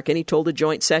Hire American, he told the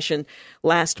joint session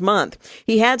last month.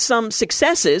 He had some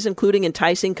successes, including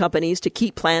enticing companies to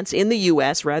keep plants in the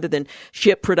U.S. rather than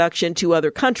ship production to other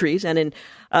countries. And in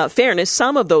fairness,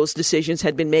 some of those decisions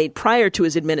had been made prior to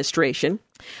his administration.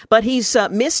 But he's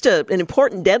missed an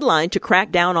important deadline to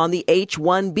crack down on the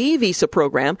H-1B visa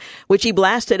program, which he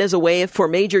blasted as a way for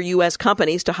major U.S.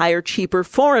 companies to hire cheaper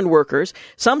foreign workers,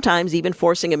 sometimes even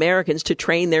forcing Americans to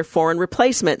train their foreign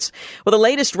replacements. Well, the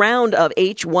latest round of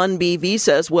H-1B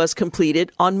visas was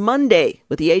completed on Monday,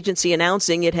 with the agency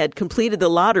announcing it had completed the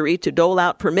lottery to dole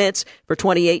out permits for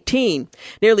 2018.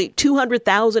 Nearly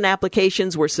 200,000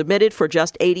 applications were submitted for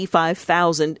just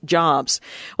 85,000 jobs.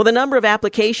 Well, the number of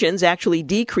applications actually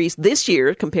decreased this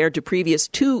year compared to previous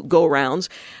two go-rounds,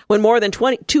 when more than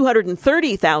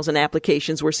 230,000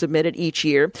 applications were submitted each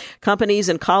year. Companies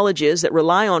and colleges that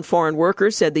rely on foreign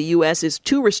workers said the U.S. is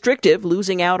too restrictive,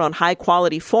 losing out on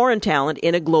high-quality foreign talent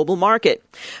in a global market.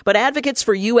 But advocates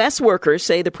for U.S. workers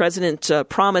say the president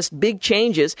promised big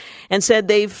changes and said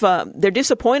they're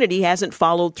disappointed he hasn't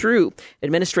followed through.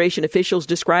 Administration officials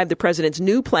described the president's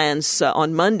new plans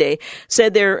on Monday,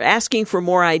 said they're asking for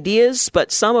more ideas,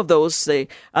 but some of those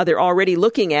they're already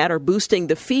looking at are boosting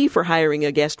the fee for hiring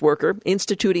a guest worker,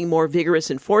 instituting more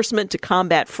vigorous enforcement to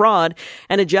combat fraud,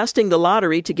 and adjusting the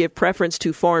lottery to give preference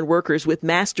to foreign workers with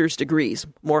master's degrees,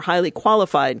 more highly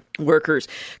qualified workers.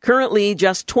 Currently,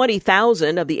 just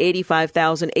 20,000 of the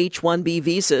 85,000 H-1B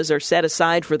visas are set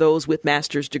aside for those with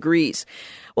master's degrees.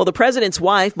 Well, the president's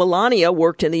wife, Melania,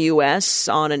 worked in the U.S.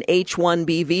 on an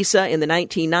H-1B visa in the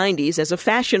 1990s as a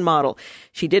fashion model.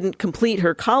 She didn't complete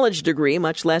her college degree,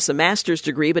 much less a master's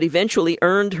degree, but eventually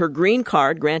earned her green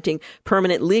card, granting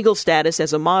permanent legal status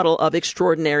as a model of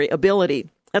extraordinary ability.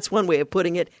 That's one way of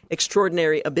putting it,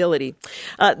 extraordinary ability.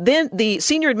 Then the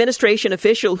senior administration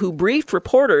official who briefed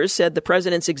reporters said the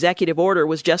president's executive order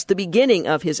was just the beginning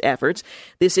of his efforts.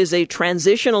 This is a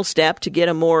transitional step to get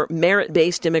a more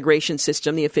merit-based immigration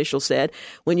system, the official said.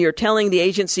 When you're telling the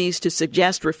agencies to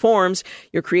suggest reforms,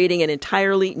 you're creating an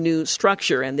entirely new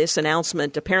structure. And this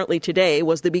announcement apparently today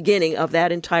was the beginning of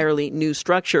that entirely new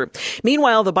structure.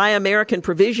 Meanwhile, the Buy American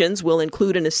provisions will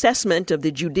include an assessment of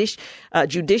the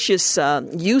judicious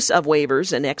use of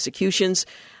waivers and executions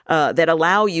that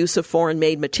allow use of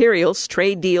foreign-made materials,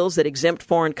 trade deals that exempt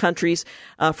foreign countries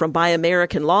from Buy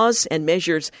American laws, and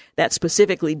measures that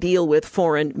specifically deal with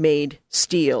foreign-made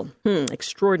steel.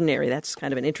 Extraordinary. That's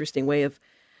kind of an interesting way of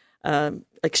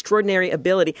extraordinary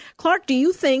ability. Clark, do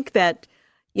you think that,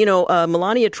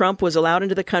 Melania Trump was allowed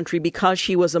into the country because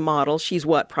she was a model? She's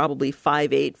probably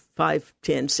 5'8",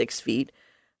 5'10", 6 feet.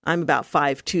 I'm about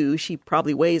 5'2". She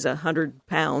probably weighs 100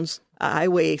 pounds. I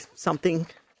weigh something,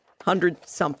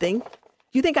 100-something. Do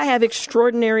you think I have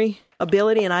extraordinary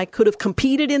ability and I could have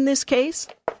competed in this case?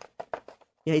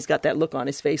 Yeah, he's got that look on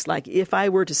his face like if I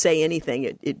were to say anything,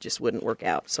 it just wouldn't work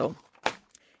out. So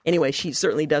anyway, she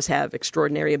certainly does have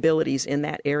extraordinary abilities in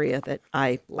that area that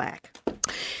I lack.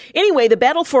 Anyway, the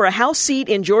battle for a House seat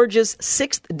in Georgia's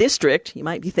 6th district, you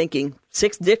might be thinking,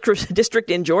 6th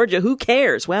district in Georgia, who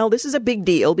cares? Well, this is a big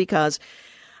deal because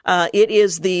it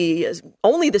is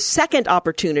only the second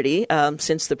opportunity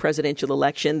since the presidential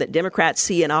election that Democrats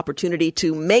see an opportunity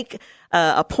to make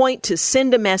a point to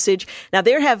send a message. Now,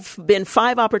 there have been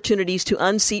 5 opportunities to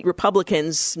unseat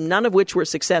Republicans, none of which were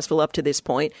successful up to this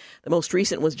point. The most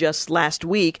recent was just last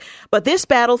week. But this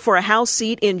battle for a House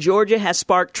seat in Georgia has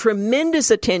sparked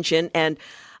tremendous attention and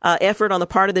effort on the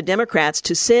part of the Democrats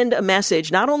to send a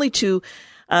message not only to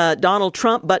Donald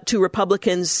Trump, but to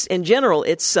Republicans in general.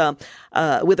 It's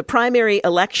with a primary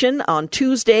election on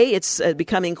Tuesday. It's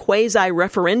becoming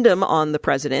quasi-referendum on the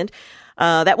president.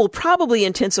 That will probably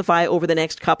intensify over the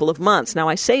next couple of months. Now,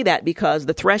 I say that because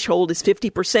the threshold is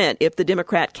 50%. If the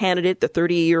Democrat candidate, the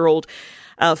 30-year-old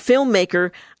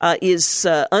filmmaker, is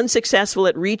unsuccessful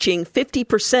at reaching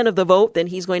 50% of the vote, then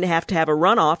he's going to have a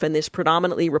runoff in this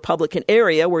predominantly Republican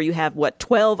area where you have,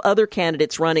 12 other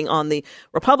candidates running on the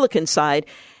Republican side.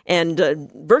 And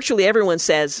virtually everyone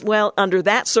says, well, under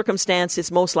that circumstance, it's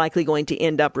most likely going to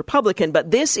end up Republican. But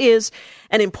this is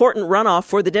an important runoff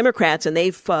for the Democrats, and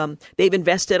they've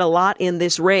invested a lot in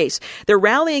this race. They're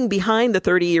rallying behind the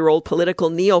 30-year-old political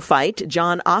neophyte,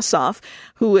 Jon Ossoff,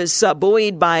 who is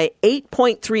buoyed by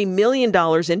 $8.3 million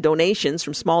in donations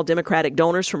from small Democratic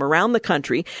donors from around the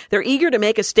country. They're eager to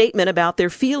make a statement about their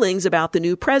feelings about the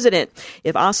new president.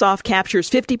 If Ossoff captures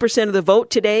 50% of the vote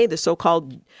today, the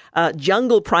so-called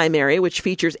jungle primary, which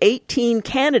features 18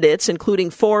 candidates, including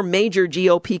 4 major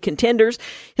GOP contenders,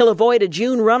 he'll avoid a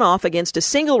June runoff against a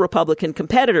single Republican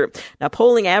competitor. Now,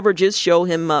 polling averages show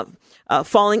him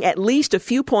falling at least a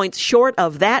few points short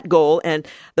of that goal, and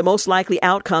the most likely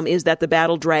outcome is that the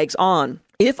battle drags on.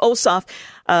 If Ossoff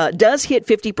does hit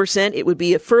 50%, it would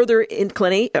be a further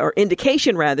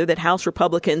indication that House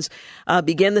Republicans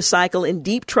begin the cycle in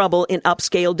deep trouble in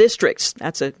upscale districts.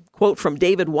 That's a quote from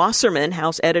David Wasserman,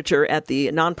 House editor at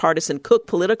the nonpartisan Cook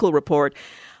Political Report,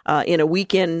 in a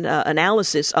weekend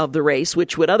analysis of the race,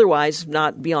 which would otherwise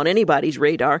not be on anybody's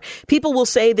radar. People will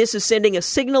say this is sending a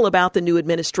signal about the new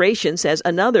administration, says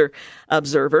another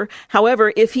observer.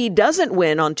 However, if he doesn't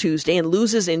win on Tuesday and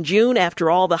loses in June after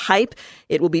all the hype,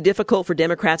 it will be difficult for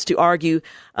Democrats to argue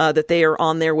that they are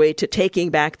on their way to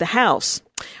taking back the House.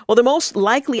 Well, the most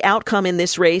likely outcome in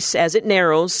this race, as it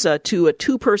narrows to a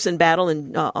two-person battle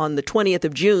on the 20th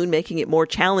of June, making it more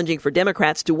challenging for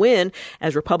Democrats to win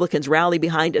as Republicans rally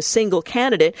behind a single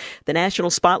candidate, the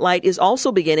national spotlight is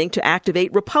also beginning to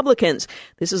activate Republicans.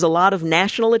 This is a lot of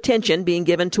national attention being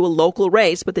given to a local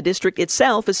race, but the district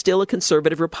itself is still a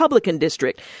conservative Republican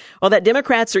district. While that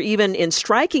Democrats are even in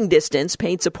striking distance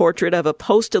paints a portrait of a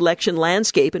post-election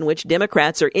landscape in which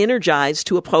Democrats are energized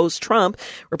to oppose Trump.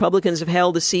 Republicans have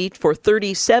held the seat for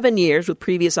 37 years, with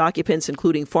previous occupants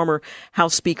including former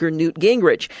House Speaker Newt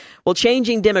Gingrich. Well,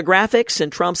 changing demographics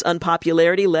and Trump's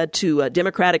unpopularity led to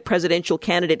Democratic presidential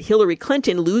candidate Hillary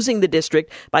Clinton losing the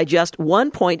district by just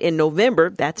 1 point in November.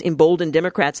 That's emboldened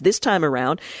Democrats this time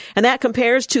around. And that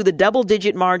compares to the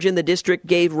double-digit margin the district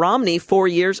gave Romney 4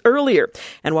 years earlier.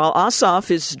 And while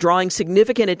Ossoff is drawing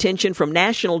significant attention from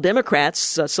national Democrats,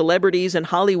 celebrities, and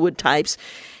Hollywood types,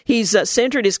 he's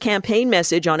centered his campaign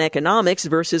message on economics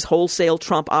versus wholesale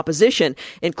Trump opposition,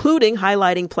 including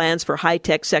highlighting plans for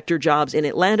high-tech sector jobs in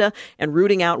Atlanta and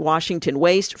rooting out Washington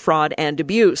waste, fraud, and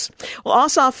abuse. Well,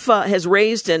 Ossoff has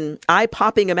raised an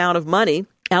eye-popping amount of money,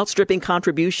 outstripping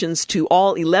contributions to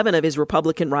all 11 of his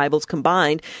Republican rivals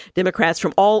combined. Democrats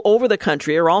from all over the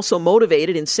country are also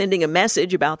motivated in sending a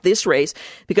message about this race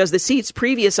because the seat's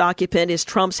previous occupant is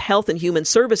Trump's Health and Human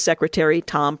Service Secretary,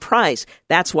 Tom Price.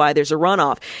 That's why there's a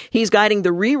runoff. He's guiding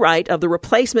the rewrite of the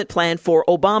replacement plan for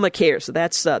Obamacare. So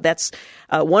that's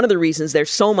one of the reasons there's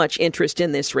so much interest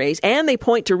in this race. And they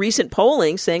point to recent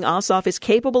polling saying Ossoff is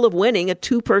capable of winning a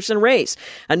two-person race.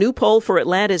 A new poll for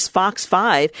Atlanta's Fox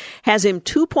 5 has him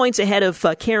 2 points ahead of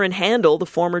Karen Handel, the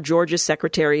former Georgia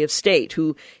Secretary of State,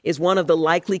 who is one of the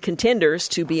likely contenders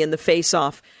to be in the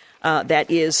face-off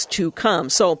that is to come.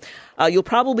 So you'll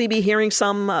probably be hearing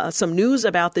some news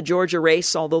about the Georgia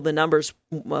race, although the numbers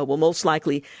will most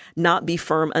likely not be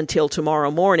firm until tomorrow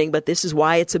morning. But this is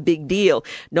why it's a big deal.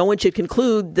 No one should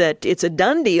conclude that it's a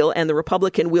done deal and the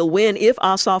Republican will win if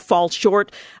Ossoff falls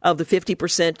short of the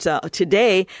 50%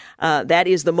 today. That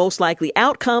is the most likely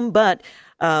outcome, but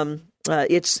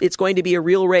it's going to be a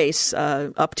real race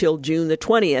up till June the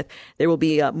 20th. There will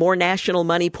be more national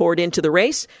money poured into the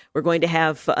race. We're going to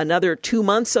have another 2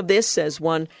 months of this, as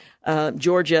one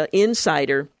Georgia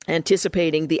insider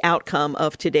anticipating the outcome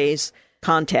of today's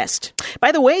contest.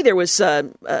 By the way, there was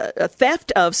a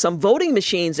theft of some voting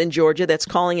machines in Georgia that's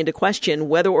calling into question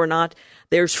whether or not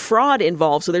there's fraud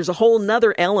involved. So there's a whole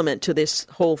nother element to this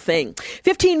whole thing.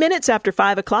 15 minutes after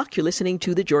 5 o'clock, you're listening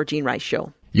to The Georgene Rice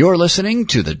Show. You're listening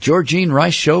to the Georgene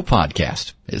Rice Show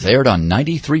podcast. It's aired on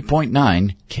 93.9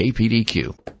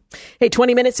 KPDQ. Hey,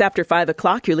 20 minutes after 5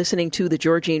 o'clock, you're listening to the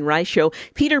Georgene Rice Show.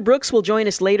 Peter Brooks will join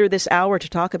us later this hour to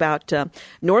talk about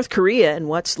North Korea and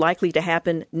what's likely to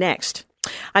happen next.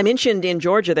 I mentioned in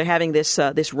Georgia they're having this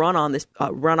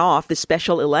runoff, this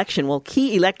special election. Well,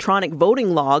 key electronic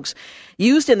voting logs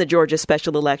used in the Georgia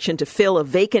special election to fill a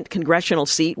vacant congressional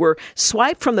seat were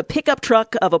swiped from the pickup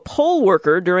truck of a poll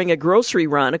worker during a grocery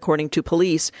run, according to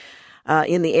police.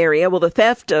 in the area. Well, the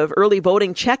theft of early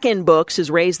voting check-in books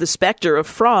has raised the specter of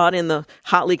fraud in the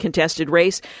hotly contested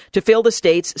race to fill the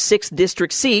state's 6th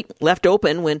district seat, left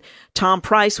open when Tom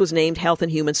Price was named Health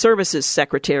and Human Services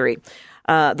Secretary.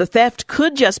 The theft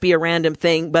could just be a random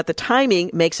thing, but the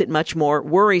timing makes it much more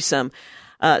worrisome.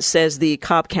 Says the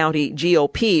Cobb County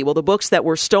GOP. Well, the books that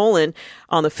were stolen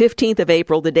on the 15th of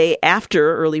April, the day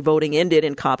after early voting ended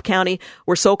in Cobb County,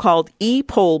 were so-called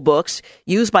e-poll books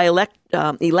used by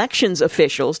elections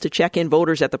officials to check in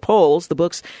voters at the polls. The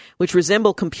books, which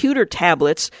resemble computer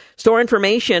tablets, store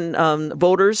information on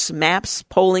voters, maps,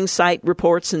 polling site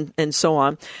reports, and so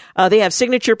on. They have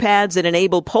signature pads that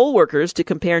enable poll workers to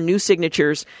compare new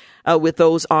signatures with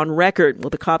those on record.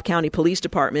 Well, the Cobb County Police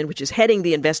Department, which is heading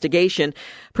the investigation,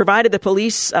 provided the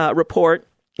police report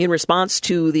in response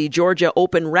to the Georgia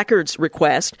Open Records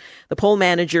request. The poll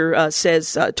manager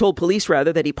told police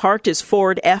that he parked his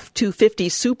Ford F-250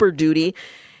 Super Duty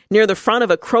near the front of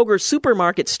a Kroger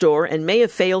supermarket store and may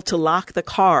have failed to lock the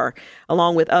car,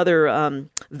 along with other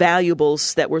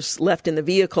valuables that were left in the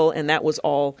vehicle, and that was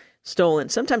all stolen.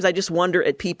 Sometimes I just wonder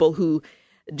at people who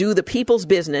do the people's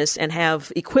business and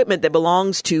have equipment that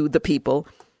belongs to the people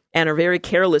and are very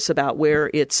careless about where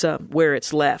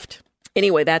it's left.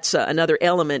 Anyway, that's another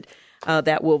element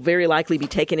that will very likely be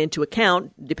taken into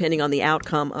account depending on the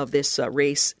outcome of this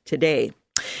race today.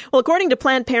 Well, according to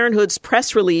Planned Parenthood's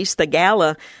press release, the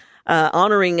gala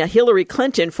honoring Hillary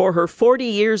Clinton for her 40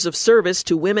 years of service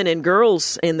to women and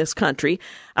girls in this country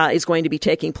is going to be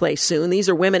taking place soon. These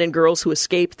are women and girls who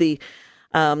escaped the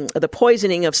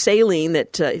poisoning of saline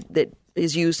that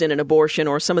is used in an abortion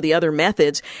or some of the other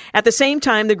methods. At the same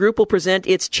time, the group will present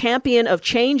its Champion of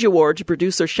Change Award to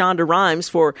producer Shonda Rhimes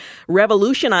for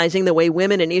revolutionizing the way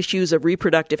women and issues of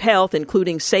reproductive health,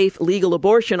 including safe, legal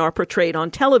abortion, are portrayed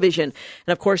on television.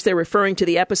 And of course, they're referring to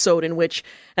the episode in which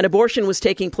an abortion was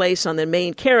taking place on the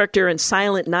main character and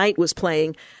Silent Night was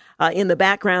playing in the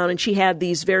background, and she had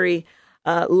these very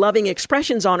loving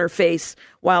expressions on her face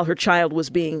while her child was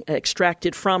being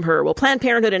extracted from her. Well, Planned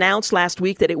Parenthood announced last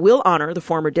week that it will honor the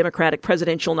former Democratic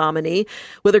presidential nominee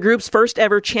with the group's first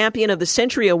ever Champion of the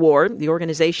Century Award. The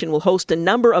organization will host a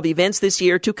number of events this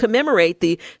year to commemorate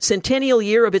the centennial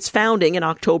year of its founding in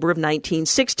October of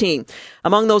 1916.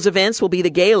 Among those events will be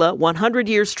the gala, 100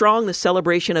 Years Strong, the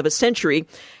celebration of a century,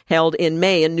 held in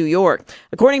May in New York.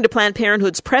 According to Planned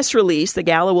Parenthood's press release, the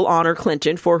gala will honor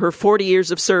Clinton for her 40 years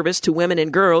of service to women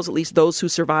and girls, at least those who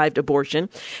survived abortion.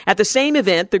 At the same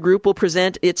event, the group will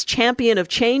present its Champion of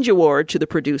Change Award to the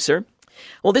producer.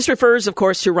 Well, this refers, of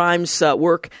course, to Rhimes'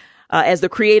 work as the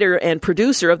creator and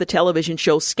producer of the television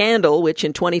show Scandal, which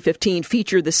in 2015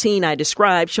 featured the scene I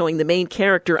described, showing the main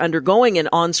character undergoing an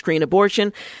on-screen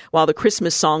abortion while the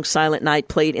Christmas song Silent Night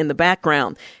played in the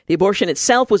background. The abortion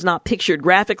itself was not pictured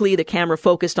graphically. The camera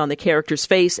focused on the character's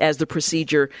face as the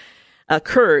procedure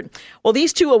occurred. Well,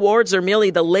 these two awards are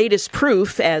merely the latest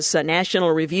proof, as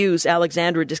National Review's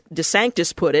Alexandra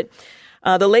DeSanctis put it,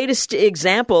 the latest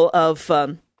example of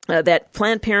that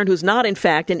Planned Parenthood is not, in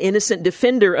fact, an innocent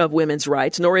defender of women's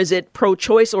rights, nor is it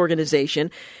pro-choice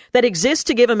organization that exists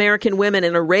to give American women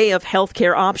an array of health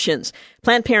care options.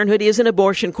 Planned Parenthood is an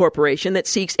abortion corporation that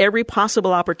seeks every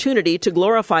possible opportunity to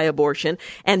glorify abortion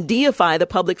and deify the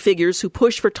public figures who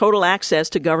push for total access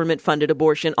to government-funded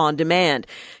abortion on demand.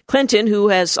 Clinton, who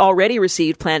has already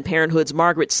received Planned Parenthood's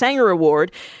Margaret Sanger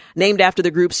Award, named after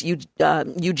the group's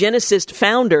eugenicist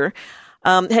founder,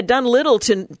 had done little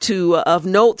of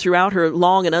note throughout her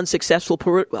long and unsuccessful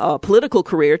political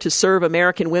career to serve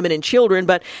American women and children,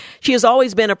 but she has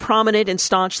always been a prominent and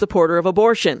staunch supporter of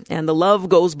abortion, and the love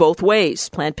goes both ways.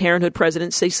 Planned Parenthood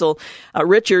President Cecil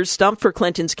Richards stumped for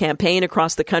Clinton's campaign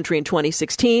across the country in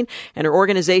 2016, and her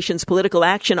organization's political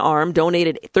action arm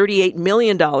donated $38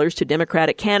 million to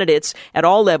Democratic candidates at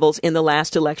all levels in the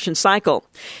last election cycle.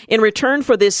 In return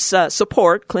for this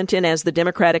support, Clinton, as the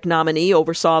Democratic nominee,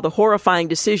 oversaw the horrifying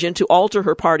decision to alter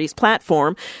her party's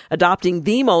platform, adopting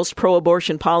the most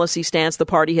pro-abortion policy stance the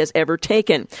party has ever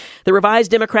taken. The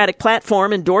revised Democratic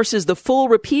platform endorses the full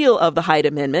repeal of the Hyde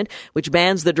Amendment, which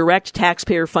bans the direct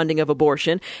taxpayer funding of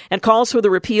abortion, and calls for the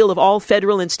repeal of all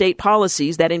federal and state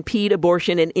policies that impede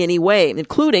abortion in any way,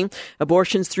 including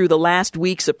abortions through the last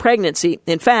weeks of pregnancy.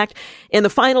 In fact, in the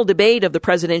final debate of the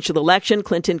presidential election,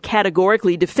 Clinton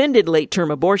categorically defended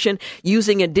late-term abortion,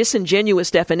 using a disingenuous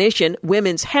definition,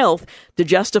 women's health, to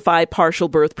justify partial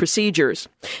birth procedures.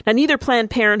 Now, neither Planned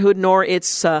Parenthood nor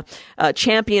its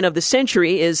champion of the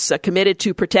century is committed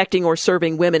to protecting or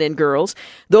serving women and girls.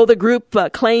 Though the group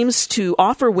claims to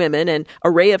offer women an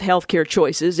array of health care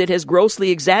choices, it has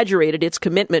grossly exaggerated its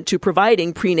commitment to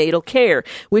providing prenatal care,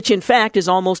 which in fact is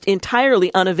almost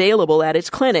entirely unavailable at its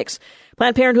clinics.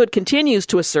 Planned Parenthood continues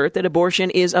to assert that abortion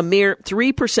is a mere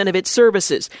 3% of its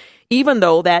services, even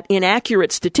though that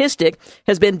inaccurate statistic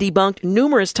has been debunked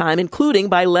numerous times, including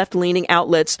by left-leaning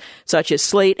outlets such as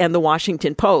Slate and The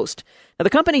Washington Post. Now, the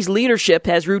company's leadership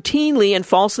has routinely and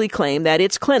falsely claimed that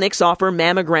its clinics offer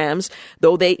mammograms,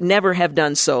 though they never have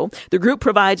done so. The group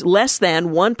provides less than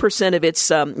 1% of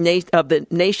its of the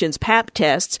nation's Pap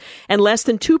tests and less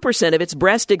than 2% of its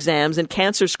breast exams and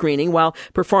cancer screening, while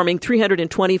performing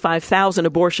 325,000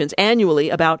 abortions annually,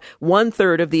 about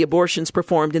 1/3 of the abortions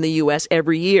performed in the U.S.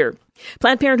 every year.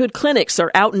 Planned Parenthood clinics are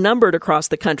outnumbered across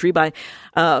the country by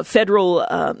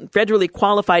federally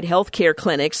qualified health care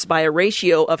clinics by a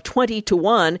ratio of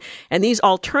 20-1, and these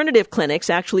alternative clinics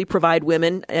actually provide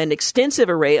women an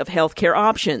extensive array of health care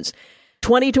options.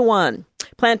 20-1.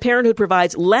 Planned Parenthood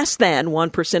provides less than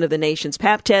 1% of the nation's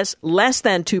Pap tests, less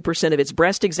than 2% of its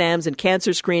breast exams and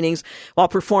cancer screenings, while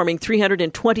performing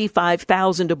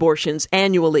 325,000 abortions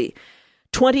annually.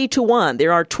 20-1.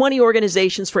 There are 20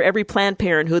 organizations for every Planned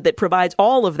Parenthood that provides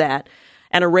all of that,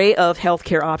 an array of health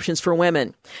care options for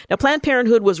women. Now, Planned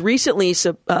Parenthood was recently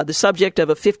the subject of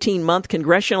a 15-month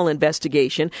congressional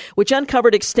investigation, which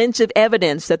uncovered extensive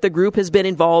evidence that the group has been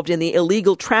involved in the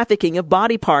illegal trafficking of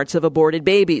body parts of aborted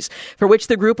babies, for which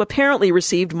the group apparently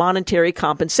received monetary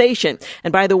compensation.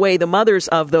 And by the way, the mothers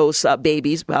of those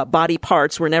babies' body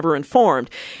parts were never informed.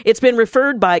 It's been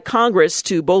referred by Congress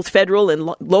to both federal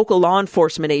and local law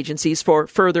enforcement agencies for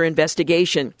further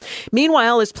investigation.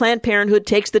 Meanwhile, as Planned Parenthood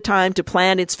takes the time to plan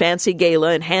its fancy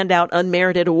gala and hand out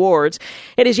unmerited awards,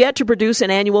 it is yet to produce an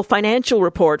annual financial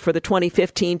report for the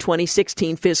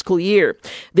 2015-2016 fiscal year.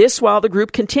 This while the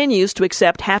group continues to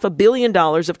accept $500 million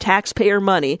of taxpayer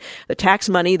money, the tax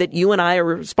money that you and I are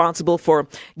responsible for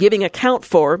giving account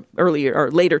for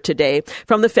later today,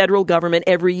 from the federal government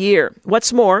every year.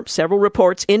 What's more, several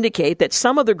reports indicate that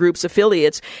some of the group's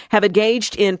affiliates have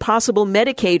engaged in possible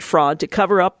Medicaid fraud to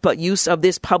cover up use of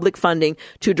this public funding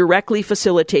to directly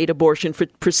facilitate abortion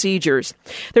procedures.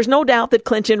 There's no doubt that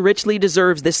Clinton richly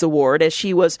deserves this award, as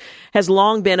she has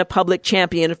long been a public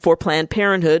champion for Planned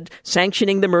Parenthood,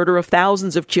 sanctioning the murder of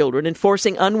thousands of children and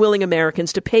forcing unwilling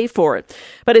Americans to pay for it.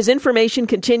 But as information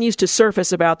continues to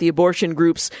surface about the abortion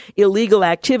group's illegal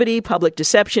activity, public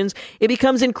deceptions, it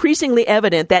becomes increasingly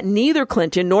evident that neither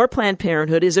Clinton nor Planned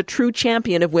Parenthood is a true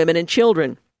champion of women and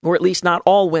children, or at least not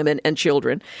all women and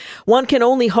children. One can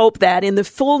only hope that in the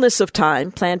fullness of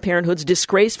time, Planned Parenthood's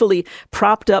disgracefully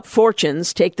propped up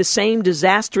fortunes take the same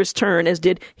disastrous turn as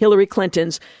did Hillary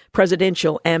Clinton's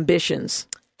presidential ambitions.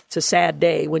 It's a sad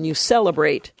day when you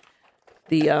celebrate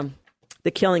the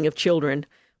killing of children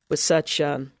with such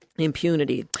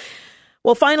impunity.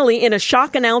 Well, finally, in a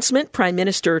shock announcement, Prime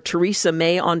Minister Theresa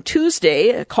May on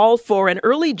Tuesday called for an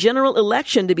early general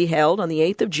election to be held on the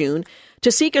 8th of June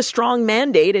to seek a strong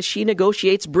mandate as she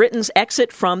negotiates Britain's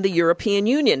exit from the European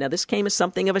Union. Now, this came as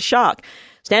something of a shock.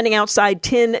 Standing outside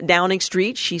 10 Downing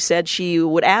Street, she said she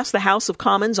would ask the House of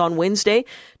Commons on Wednesday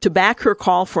to back her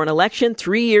call for an election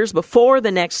 3 years before the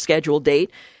next scheduled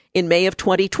date in May of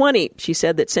 2020. She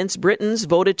said that since Britons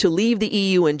voted to leave the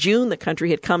EU in June, the country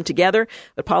had come together,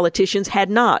 but politicians had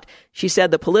not. She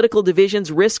said the political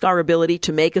divisions risk our ability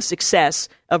to make a success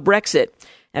of Brexit.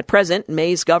 At present,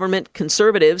 May's government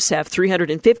Conservatives have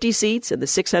 350 seats in the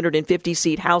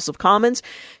 650-seat House of Commons.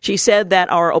 She said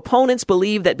that our opponents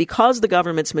believe that because the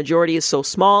government's majority is so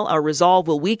small, our resolve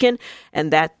will weaken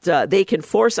and that they can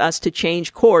force us to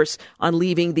change course on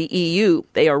leaving the EU.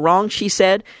 They are wrong, she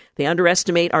said. They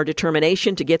underestimate our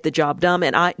determination to get the job done,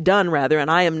 and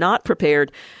I am not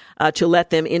prepared to let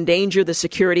them endanger the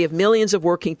security of millions of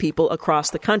working people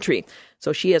across the country.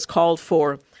 So she has called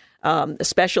for a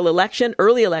special election,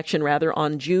 early election rather,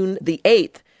 on June the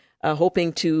 8th,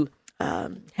 hoping to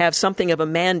have something of a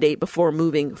mandate before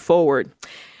moving forward.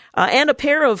 And a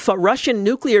pair of Russian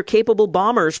nuclear-capable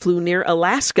bombers flew near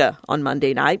Alaska on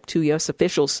Monday night, 2 U.S.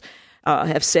 officials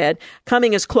have said,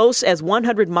 coming as close as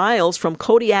 100 miles from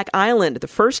Kodiak Island, the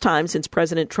first time since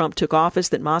President Trump took office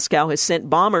that Moscow has sent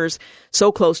bombers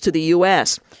so close to the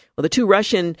U.S. Well, the two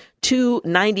Russian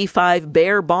Tu-95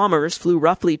 Bear bombers flew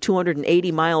roughly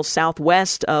 280 miles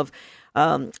southwest of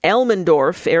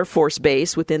Elmendorf Air Force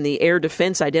Base within the Air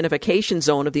Defense Identification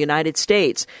Zone of the United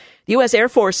States. The U.S. Air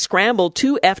Force scrambled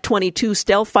 2 F-22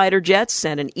 stealth fighter jets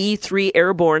and an E-3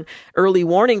 airborne early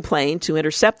warning plane to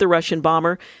intercept the Russian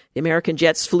bomber. The American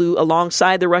jets flew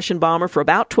alongside the Russian bomber for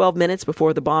about 12 minutes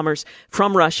before the bombers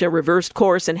from Russia reversed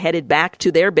course and headed back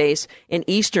to their base in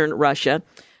eastern Russia.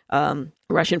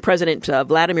 Russian President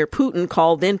Vladimir Putin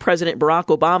called then President Barack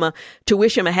Obama to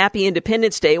wish him a happy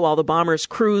Independence Day while the bombers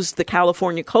cruised the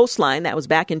California coastline. That was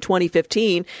back in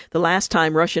 2015, the last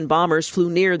time Russian bombers flew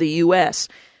near the U.S.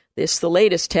 This the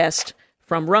latest test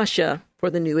from Russia for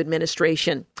the new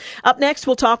administration. Up next,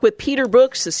 we'll talk with Peter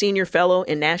Brooks, a senior fellow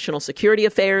in national security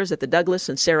affairs at the Douglas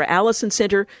and Sarah Allison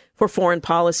Center for Foreign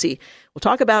Policy. We'll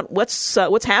talk about what's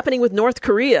happening with North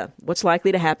Korea, what's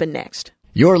likely to happen next.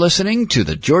 You're listening to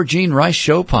the Georgene Rice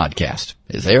Show podcast.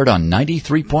 It's aired on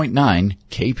 93.9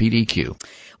 KPDQ.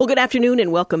 Well, good afternoon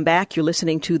and welcome back. You're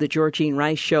listening to the Georgene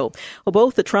Rice Show. Well,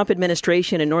 both the Trump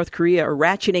administration and North Korea are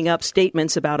ratcheting up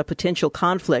statements about a potential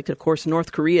conflict. Of course,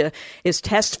 North Korea is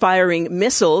test firing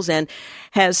missiles and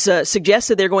has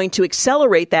suggested they're going to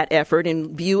accelerate that effort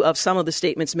in view of some of the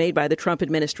statements made by the Trump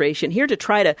administration. Here to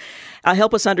try to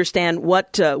help us understand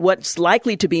what's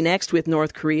likely to be next with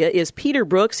North Korea is Peter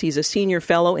Brooks. He's a senior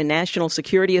fellow in national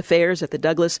security affairs at the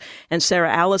Douglas and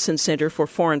Sarah Allison Center for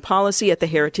Foreign Policy at the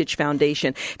Heritage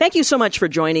Foundation. Thank you so much for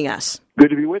joining us. Good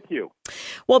to be with you.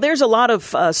 Well, there's a lot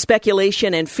of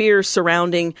speculation and fear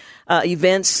surrounding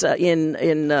events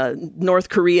in North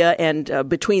Korea and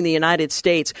between the United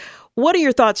States. What are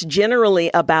your thoughts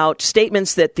generally about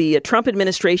statements that the Trump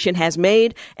administration has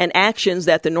made and actions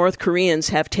that the North Koreans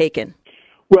have taken?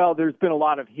 Well, there's been a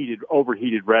lot of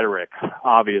overheated rhetoric,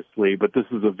 obviously, but this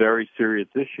is a very serious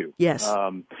issue. Yes.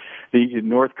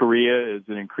 North Korea is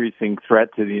an increasing threat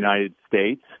to the United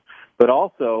States, but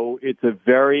also it's a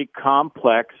very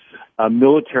complex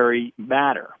military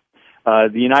matter. A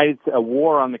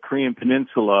war on the Korean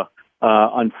Peninsula,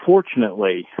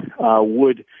 unfortunately,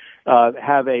 would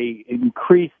have a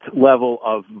increased level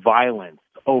of violence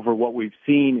over what we've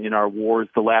seen in our wars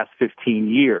the last 15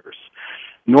 years.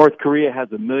 North Korea has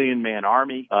a 1 million-man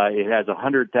army. It has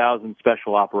 100,000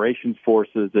 special operations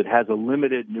forces. It has a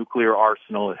limited nuclear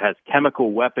arsenal. It has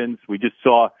chemical weapons. We just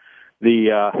saw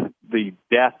the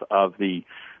death of the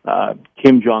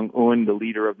Kim Jong-un, the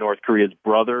leader of North Korea's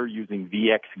brother, using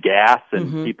VX gas,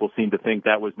 and people seem to think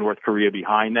that was North Korea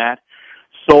behind that.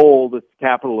 Seoul, the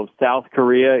capital of South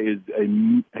Korea, is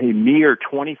a mere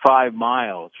 25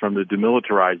 miles from the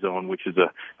demilitarized zone, which is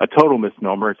a total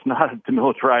misnomer. It's not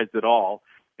demilitarized at all.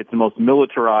 It's the most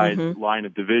militarized line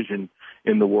of division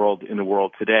in the world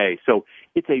today. So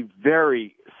it's a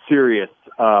very serious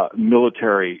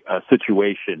military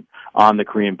situation on the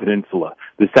Korean Peninsula.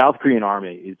 The South Korean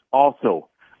army is also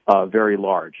very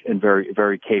large and very,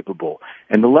 very capable.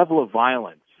 And the level of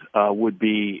violence would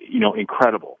be,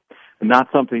 incredible. And not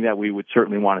something that we would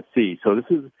certainly want to see. So this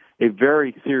is a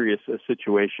very serious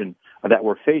situation that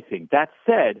we're facing. That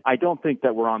said, I don't think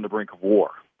that we're on the brink of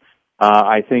war.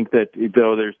 I think that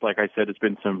though there's, like I said, there's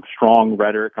been some strong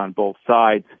rhetoric on both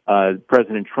sides,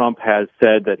 President Trump has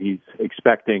said that he's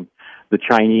expecting the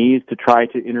Chinese to try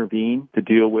to intervene to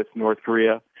deal with North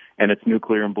Korea and its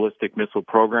nuclear and ballistic missile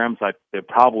programs. They'll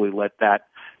probably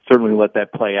certainly let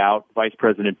that play out. Vice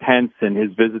President Pence, in his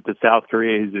visit to South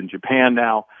Korea, he's in Japan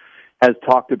now, has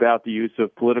talked about the use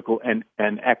of political and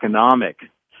economic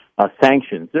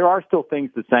sanctions. There are still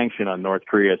things to sanction on North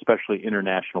Korea, especially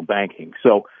international banking.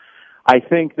 So I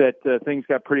think that things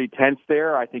got pretty tense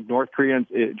there. I think North Korea,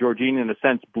 Georgene, in a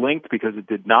sense, blinked because it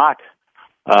did not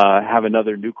have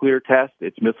another nuclear test.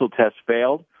 Its missile test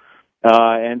failed.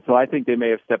 And so I think they may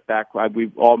have stepped back.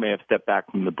 We all may have stepped back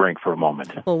from the brink for a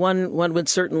moment. Well, one would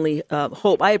certainly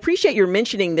hope. I appreciate your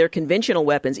mentioning their conventional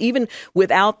weapons, even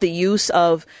without the use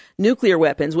of nuclear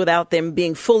weapons, without them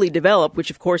being fully developed, which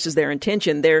of course is their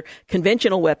intention. Their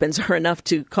conventional weapons are enough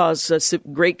to cause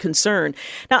great concern.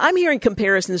 Now, I'm hearing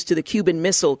comparisons to the Cuban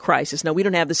Missile Crisis. Now, we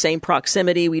don't have the same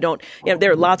proximity.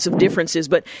 There are lots of differences.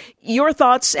 But your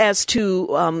thoughts as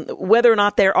to whether or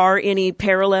not there are any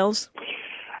parallels?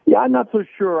 Yeah, I'm not so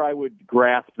sure I would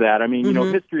grasp that. I mean,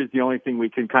 history is the only thing we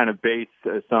can kind of base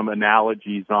some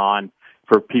analogies on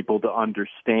for people to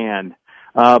understand.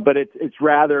 But it's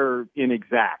rather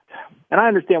inexact. And I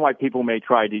understand why people may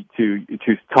try to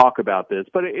talk about this,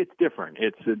 but it's different.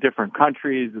 It's different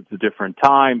countries. It's a different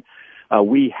time.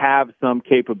 We have some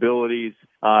capabilities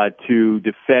to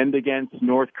defend against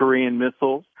North Korean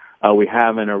missiles. We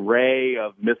have an array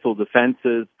of missile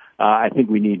defenses. I think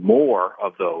we need more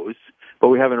of those. But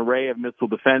we have an array of missile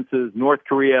defenses. North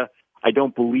Korea I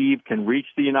don't believe can reach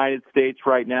the United States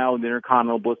right now, an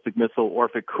intercontinental ballistic missile, or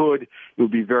if it could, it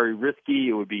would be very risky,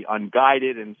 it would be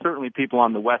unguided, and certainly people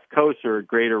on the West Coast are at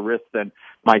greater risk than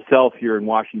myself here in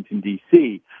Washington,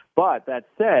 D.C. But that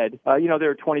said, there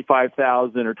are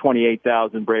 25,000 or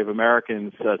 28,000 brave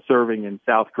Americans serving in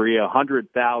South Korea,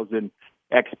 100,000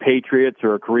 expatriates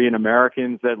or Korean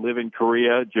Americans that live in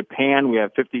Korea. Japan, we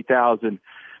have 50,000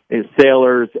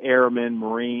 sailors, airmen,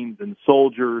 Marines, and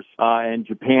soldiers. And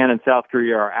Japan and South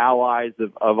Korea are allies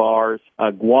of ours.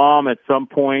 Guam, at some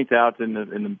point out in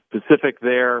the Pacific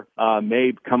there,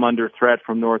 may come under threat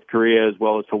from North Korea, as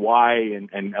well as Hawaii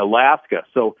and Alaska.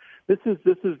 So this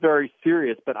is very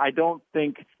serious, but I don't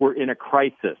think we're in a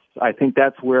crisis. I think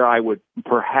that's where I would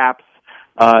perhaps,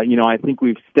 I think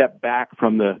we've stepped back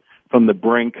from the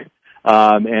brink.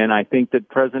 And I think that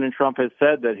President Trump has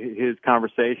said that his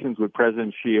conversations with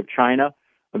President Xi of China,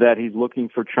 that he's looking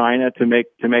for China to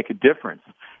make a difference.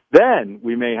 Then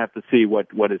we may have to see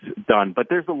what is done. But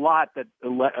there's a lot that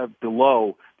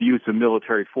below the use of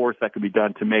military force that could be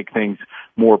done to make things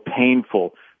more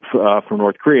painful for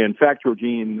North Korea. In fact,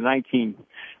 Georgine,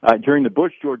 during the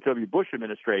George W. Bush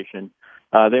administration,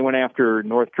 they went after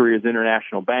North Korea's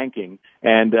international banking,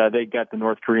 and they got the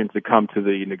North Koreans to come to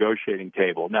the negotiating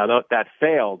table. Now, that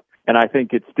failed, and I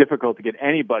think it's difficult to get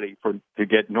anybody to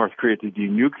get North Korea to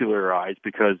denuclearize,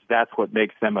 because that's what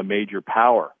makes them a major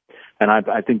power. And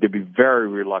I think they'd be very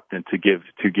reluctant to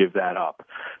give that up.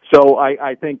 So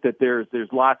I think that there's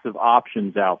lots of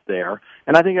options out there,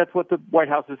 and I think that's what the White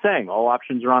House is saying. All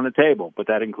options are on the table, but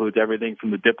that includes everything from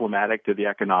the diplomatic to the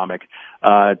economic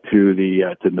to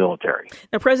the military.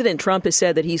 Now, President Trump has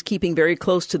said that he's keeping very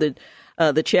close to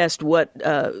the chest what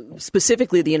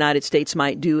specifically the United States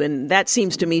might do, and that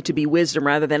seems to me to be wisdom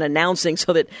rather than announcing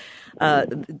so that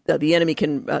the enemy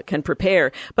can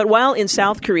prepare. But while in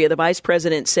South Korea, the vice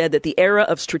president said that the era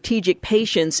of strategic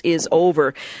patience is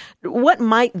over. What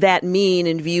might that mean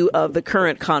in view of the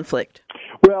current conflict?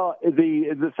 Well,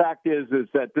 the fact is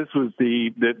that this was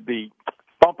the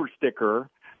bumper sticker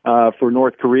for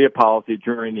North Korea policy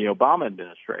during the Obama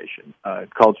administration.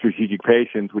 It's called strategic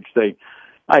patience, which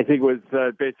I think was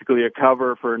basically a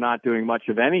cover for not doing much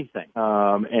of anything.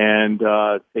 And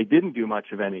they didn't do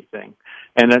much of anything.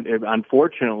 And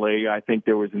unfortunately, I think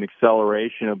there was an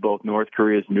acceleration of both North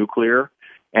Korea's nuclear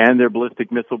and their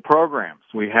ballistic missile programs.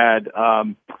 We had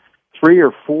 3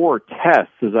 or 4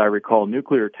 tests, as I recall,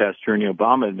 nuclear tests during the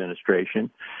Obama administration.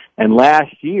 And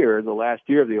last year, the last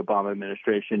year of the Obama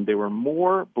administration, there were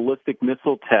more ballistic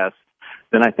missile tests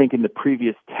than I think in the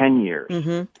previous 10 years.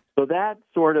 Mm-hmm. So that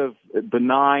sort of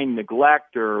benign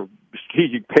neglect or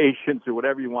strategic patience or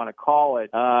whatever you want to call it,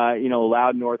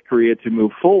 allowed North Korea to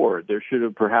move forward. There should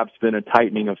have perhaps been a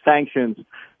tightening of sanctions,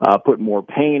 put more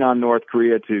pain on North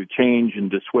Korea to change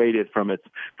and dissuade it from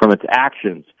its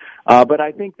actions. But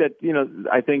I think that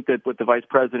what the vice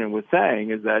president was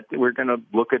saying is that we're going to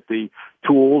look at the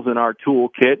tools in our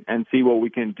toolkit and see what we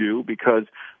can do, because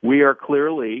we are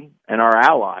clearly, and our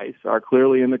allies are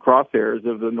clearly in the crosshairs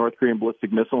of the North Korean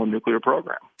ballistic missile and nuclear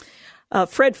program.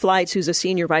 Fred Fleitz, who's a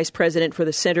senior vice president for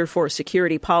the Center for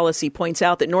Security Policy, points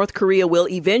out that North Korea will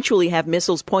eventually have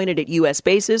missiles pointed at U.S.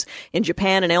 bases in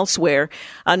Japan and elsewhere.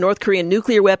 North Korean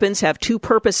nuclear weapons have 2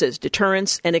 purposes,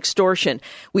 deterrence and extortion.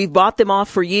 We've bought them off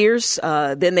for years.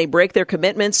 Then they break their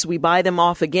commitments. We buy them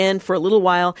off again for a little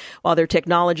while their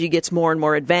technology gets more and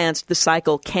more advanced. The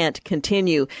cycle can't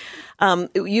continue.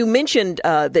 You mentioned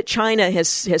that China has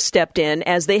stepped in,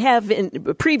 as they have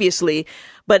previously,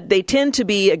 but they tend to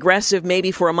be aggressive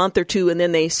maybe for a month or two, and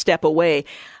then they step away.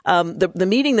 The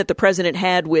meeting that the president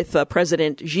had with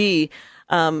President Xi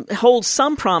holds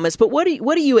some promise, but what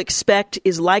do you expect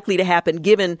is likely to happen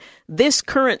given this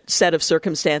current set of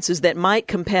circumstances that might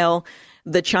compel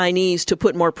the Chinese to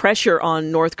put more pressure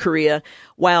on North Korea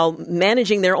while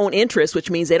managing their own interests,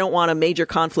 which means they don't want a major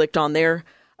conflict on their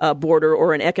border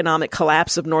or an economic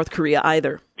collapse of North Korea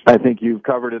either? I think you've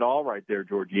covered it all right there,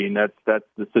 Georgine. That's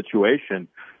the situation.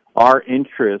 Our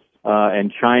interests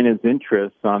and China's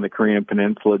interests on the Korean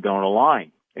Peninsula don't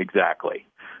align exactly.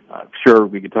 Sure,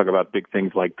 we could talk about big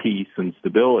things like peace and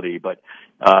stability, but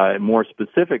more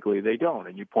specifically, they don't.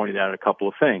 And you pointed out a couple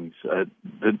of things.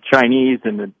 The Chinese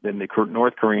and the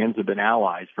North Koreans have been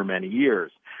allies for many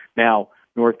years. Now,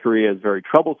 North Korea is very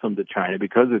troublesome to China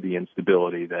because of the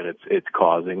instability that it's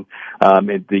causing,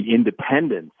 the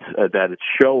independence that it's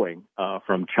showing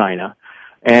from China.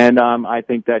 And I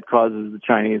think that causes the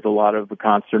Chinese a lot of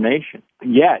consternation.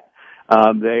 Yet,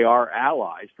 they are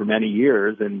allies for many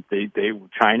years, and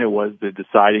China was the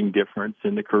deciding difference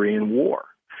in the Korean War.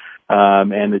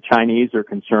 And the Chinese are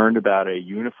concerned about a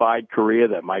unified Korea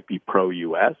that might be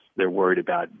pro-U.S. They're worried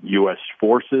about U.S.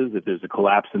 forces, if there's a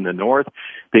collapse in the north,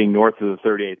 being north of the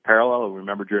 38th parallel.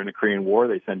 Remember, during the Korean War,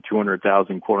 they sent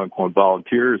 200,000 quote-unquote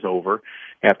volunteers over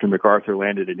after MacArthur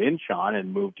landed in Incheon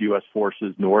and moved U.S.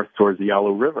 forces north towards the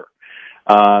Yalu River.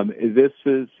 This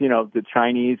is, the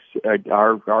Chinese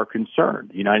are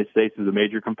concerned. The United States is a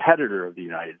major competitor of the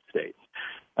United States.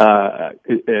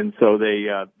 And so they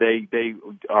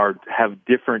have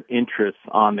different interests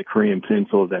on the Korean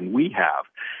Peninsula than we have.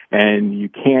 And you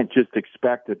can't just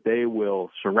expect that they will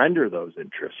surrender those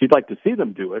interests. You'd like to see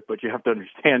them do it, but you have to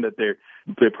understand that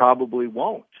they probably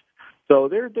won't. So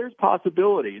there's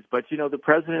possibilities, but the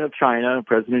president of China,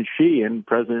 President Xi, and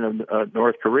president of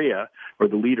North Korea, or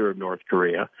the leader of North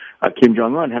Korea, Kim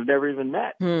Jong-un, have never even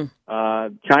met.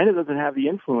 China doesn't have the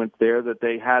influence there that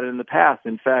they had in the past.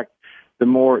 In fact, the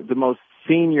most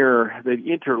senior, the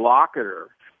interlocutor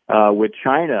with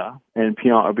China and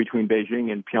between Beijing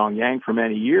and Pyongyang for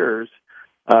many years,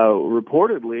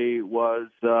 reportedly was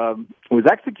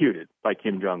executed by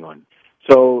Kim Jong-un.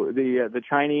 So the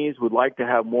Chinese would like to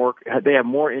have more. They have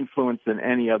more influence than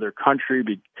any other country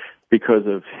because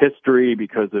of history,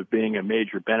 because of being a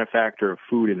major benefactor of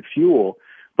food and fuel.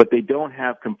 But they don't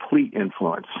have complete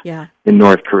influence in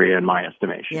North Korea, in my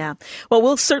estimation. Yeah. Well,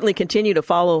 we'll certainly continue to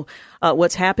follow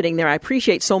what's happening there. I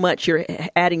appreciate so much your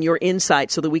adding your insight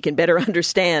so that we can better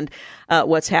understand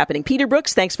what's happening. Peter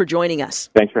Brooks, thanks for joining us.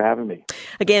 Thanks for having me.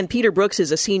 Again, Peter Brooks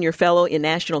is a senior fellow in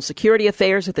national security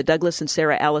affairs at the Douglas and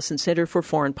Sarah Allison Center for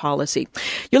Foreign Policy.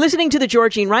 You're listening to The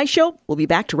Georgene Rice Show. We'll be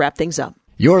back to wrap things up.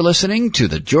 You're listening to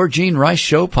the Georgene Rice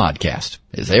Show podcast.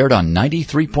 It's aired on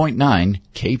 93.9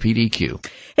 KPDQ.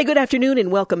 Hey, good afternoon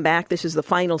and welcome back. This is the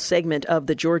final segment of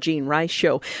the Georgene Rice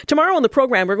Show. Tomorrow on the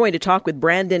program, we're going to talk with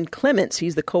Brandon Clements.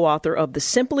 He's the co-author of The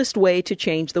Simplest Way to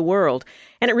Change the World.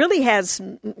 And it really has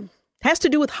to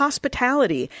do with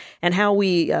hospitality and how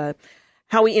we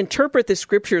interpret the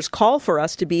scriptures call for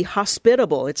us to be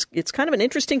hospitable. It's kind of an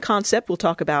interesting concept we'll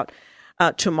talk about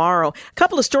tomorrow. A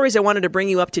couple of stories I wanted to bring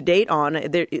you up to date on.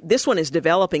 This one is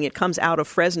developing. It comes out of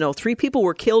Fresno. 3 people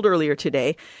were killed earlier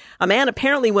today. A man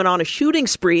apparently went on a shooting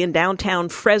spree in downtown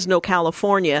Fresno,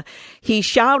 California. He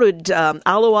shouted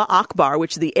Allah Akbar,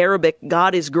 which is the Arabic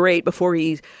God is great, before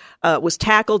he was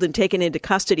tackled and taken into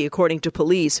custody, according to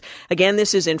police. Again,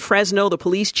 this is in Fresno. The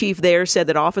police chief there said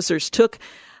that officers took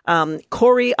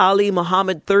Corey Ali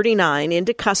Muhammad, 39,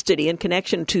 into custody in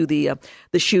connection to the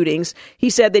shootings. He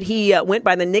said that he went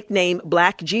by the nickname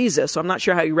Black Jesus. So I'm not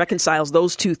sure how he reconciles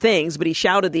those two things, but he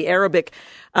shouted the Arabic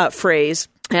phrase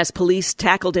as police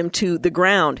tackled him to the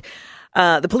ground.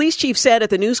 The police chief said at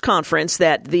the news conference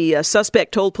that the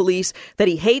suspect told police that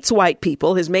he hates white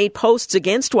people, has made posts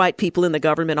against white people in the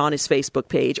government on his Facebook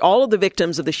page. All of the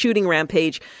victims of the shooting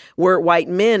rampage were white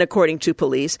men, according to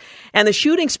police. And the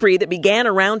shooting spree that began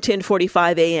around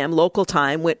 10:45 a.m. local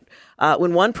time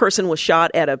when one person was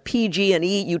shot at a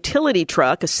PG&E utility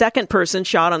truck, a second person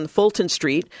shot on Fulton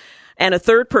Street, and a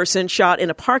third person shot in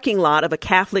a parking lot of a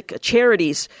Catholic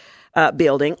Charities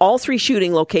building. All 3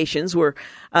 shooting locations were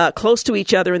close to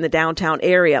each other in the downtown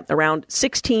area. Around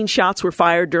 16 shots were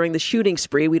fired during the shooting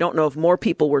spree. We don't know if more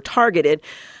people were targeted.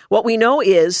 What we know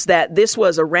is that this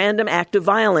was a random act of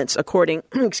violence, according,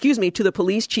 to the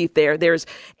police chief there. There's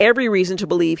every reason to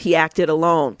believe he acted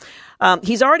alone.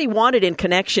 He's already wanted in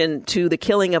connection to the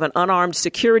killing of an unarmed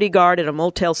security guard at a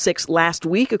Motel 6 last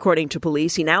week, according to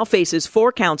police. He now faces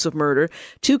 4 counts of murder,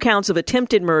 2 counts of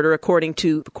attempted murder, according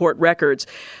to the court records.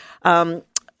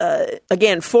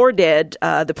 Again, 4 dead.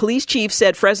 The police chief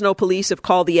said Fresno police have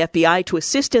called the FBI to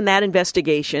assist in that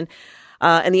investigation.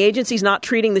 And the agency's not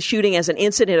treating the shooting as an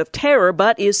incident of terror,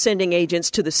 but is sending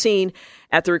agents to the scene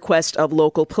at the request of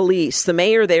local police. The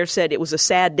mayor there said it was a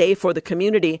sad day for the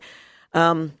community,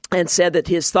 and said that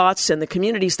his thoughts and the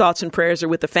community's thoughts and prayers are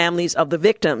with the families of the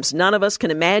victims. None of us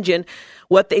can imagine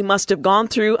what they must have gone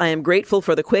through. I am grateful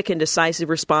for the quick and decisive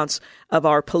response of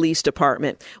our police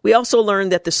department. We also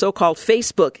learned that the so-called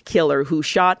Facebook killer who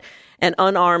shot an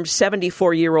unarmed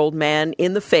 74-year-old man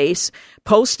in the face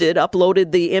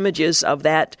uploaded the images of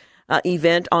that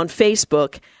event on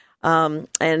Facebook,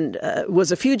 and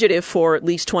was a fugitive for at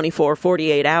least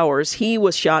 48 hours. He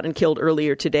was shot and killed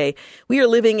earlier today. We are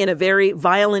living in a very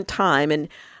violent time, and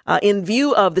in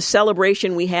view of the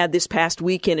celebration we had this past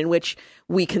weekend, in which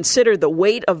we considered the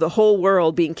weight of the whole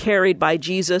world being carried by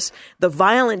Jesus, the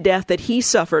violent death that he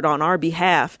suffered on our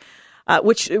behalf,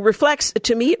 which reflects,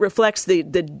 to me, it reflects the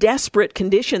desperate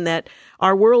condition that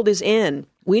our world is in.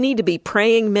 We need to be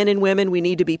praying men and women. We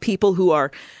need to be people who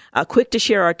are quick to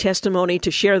share our testimony,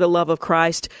 to share the love of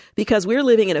Christ, because we're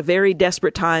living in a very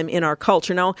desperate time in our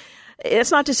culture. Now,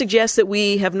 it's not to suggest that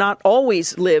we have not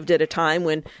always lived at a time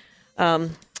when,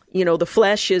 the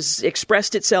flesh has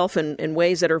expressed itself in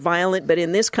ways that are violent. But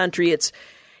in this country,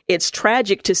 it's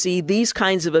tragic to see these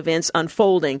kinds of events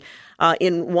unfolding.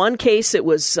 In one case, it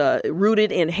was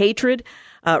rooted in hatred,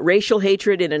 racial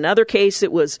hatred. In another case,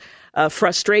 it was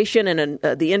frustration, and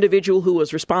the individual who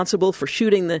was responsible for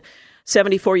shooting the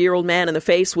 74-year-old man in the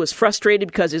face was frustrated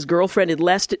because his girlfriend had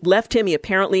left him. He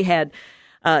apparently had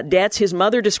debts. His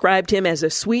mother described him as a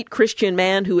sweet Christian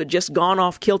man who had just gone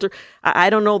off kilter. I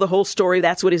don't know the whole story.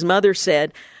 That's what his mother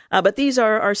said. But these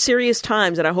are serious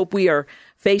times, and I hope we are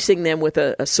facing them with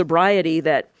a sobriety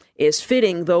that is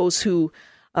fitting those who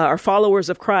are followers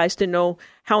of Christ and know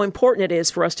how important it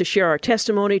is for us to share our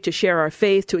testimony, to share our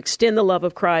faith, to extend the love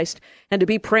of Christ, and to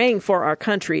be praying for our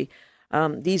country.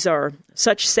 These are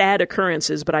such sad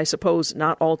occurrences, but I suppose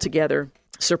not altogether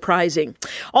surprising.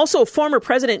 Also, former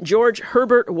President George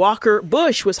Herbert Walker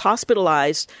Bush was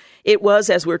hospitalized. It was,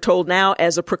 as we're told now,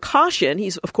 as a precaution.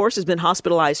 He's, of course, has been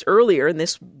hospitalized earlier, and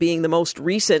this being the most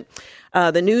recent.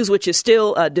 The news, which is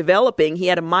still developing, he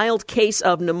had a mild case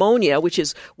of pneumonia, which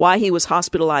is why he was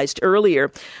hospitalized earlier.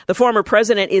 The former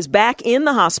president is back in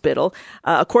the hospital.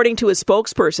 According to his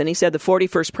spokesperson, he said the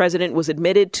 41st president was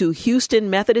admitted to Houston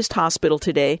Methodist Hospital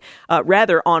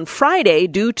on Friday,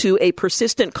 due to a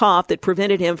persistent cough that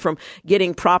prevented him from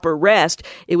getting proper rest.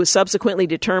 It was subsequently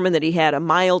determined that he had a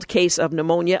mild case of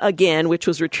pneumonia again, which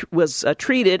was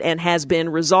treated and has been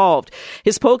resolved.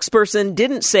 His spokesperson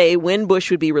didn't say when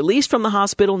Bush would be released from the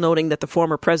hospital, noting that the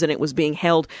former president was being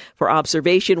held for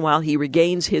observation while he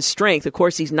regains his strength. Of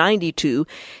course, he's 92.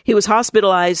 He was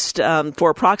hospitalized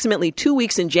for approximately 2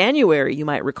 weeks in January, you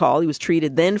might recall. He was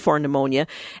treated then for pneumonia.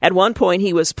 At one point,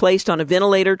 he was placed on a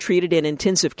ventilator, treated in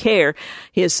intensive care.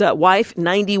 His wife,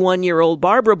 91-year-old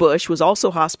Barbara Bush, was also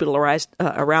hospitalized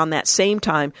around that same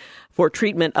time for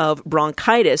treatment of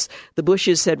bronchitis. The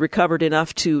Bushes had recovered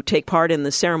enough to take part in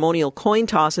the ceremonial coin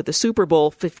toss at the Super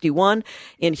Bowl 51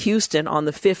 in Houston on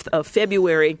the 5th of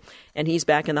February, and he's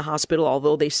back in the hospital,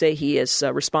 although they say he has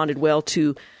responded well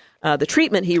to the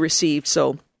treatment he received.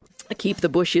 So keep the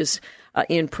Bushes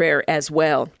in prayer as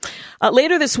well.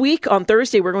 Later this week, on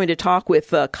Thursday, we're going to talk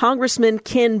with Congressman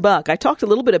Ken Buck. I talked a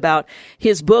little bit about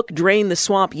his book, Drain the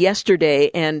Swamp,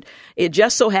 yesterday, and it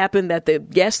just so happened that the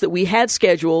guest that we had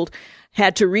scheduled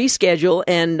had to reschedule,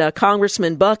 and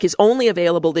Congressman Buck is only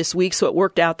available this week, so it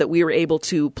worked out that we were able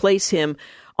to place him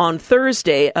on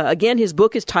Thursday. Again, his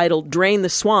book is titled Drain the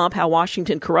Swamp, How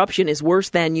Washington Corruption is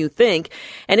Worse Than You Think.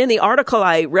 And in the article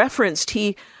I referenced,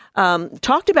 he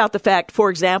talked about the fact, for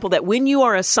example, that when you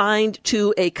are assigned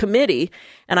to a committee,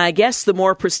 and I guess the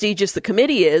more prestigious the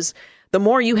committee is, the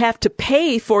more you have to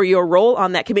pay for your role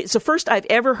on that committee. It's the first I've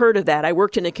ever heard of that. I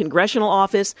worked in a congressional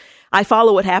office. I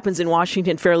follow what happens in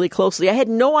Washington fairly closely. I had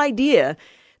no idea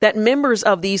that members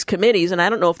of these committees, and I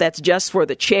don't know if that's just for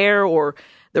the chair or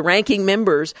the ranking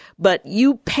members, but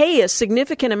you pay a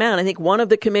significant amount. I think one of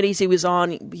the committees he was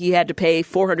on, he had to pay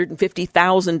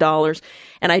 $450,000.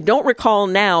 And I don't recall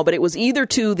now, but it was either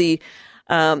to the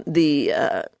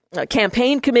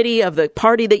campaign committee of the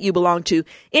party that you belong to.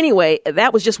 Anyway,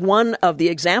 that was just one of the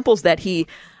examples that he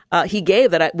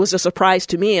gave that was a surprise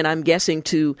to me, and I'm guessing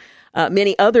to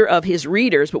many other of his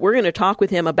readers. But we're going to talk with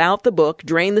him about the book,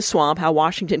 Drain the Swamp, How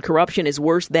Washington Corruption is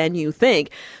Worse Than You Think.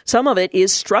 Some of it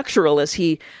is structural, as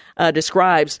he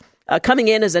describes. Coming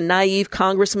in as a naive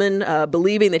congressman,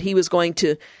 believing that he was going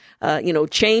to,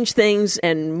 change things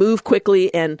and move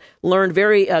quickly and learn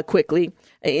very quickly.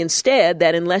 Instead,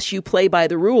 that unless you play by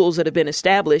the rules that have been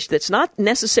established, that's not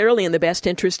necessarily in the best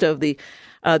interest of the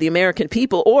American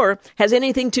people or has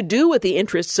anything to do with the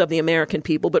interests of the American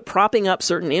people, but propping up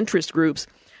certain interest groups,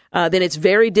 then it's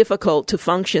very difficult to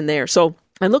function there. So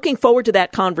I'm looking forward to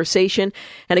that conversation.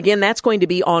 And again, that's going to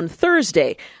be on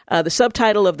Thursday. The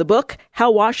subtitle of the book, How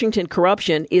Washington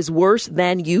Corruption is Worse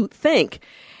Than You Think.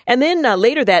 And then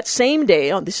later that same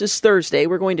day, this is Thursday,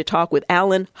 we're going to talk with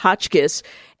Alan Hotchkiss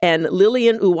and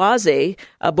Lillian Uwaze,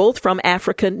 both from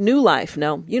Africa New Life.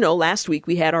 Now, last week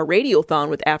we had our radiothon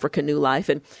with Africa New Life,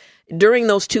 and during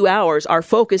those 2 hours, our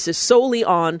focus is solely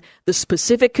on the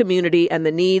specific community and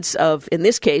the needs of, in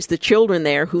this case, the children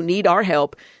there who need our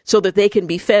help so that they can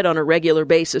be fed on a regular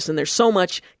basis. And there's so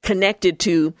much connected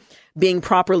to being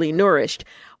properly nourished.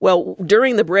 Well,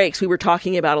 during the breaks, we were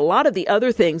talking about a lot of the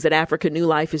other things that Africa New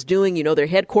Life is doing. You know, their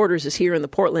headquarters is here in the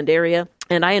Portland area.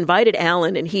 And I invited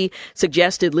Alan, and he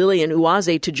suggested Lillian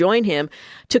Uwaze to join him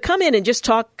to come in and just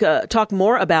talk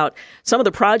more about some of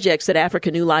the projects that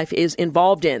Africa New Life is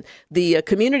involved in. The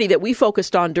community that we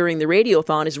focused on during the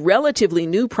Radiothon is a relatively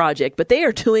new project, but they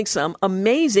are doing some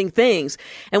amazing things.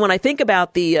 And when I think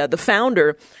about the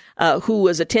founder, who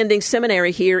was attending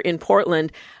seminary here in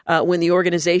Portland when the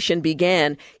organization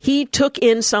began, he took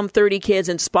in some 30 kids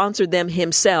and sponsored them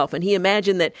himself. And he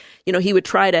imagined that, you know, he would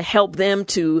try to help them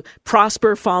to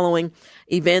prosper following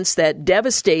events that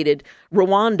devastated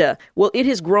Rwanda. Well, it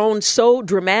has grown so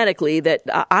dramatically that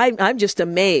I'm just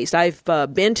amazed. I've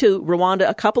been to Rwanda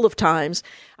a couple of times.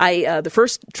 The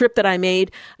first trip that I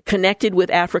made connected with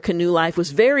Africa New Life,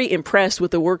 was very impressed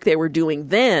with the work they were doing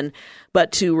then.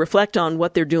 But to reflect on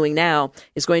what they're doing now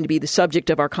is going to be the subject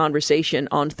of our conversation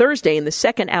on Thursday in the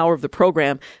second hour of the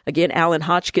program. Again, Alan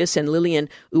Hotchkiss and Lillian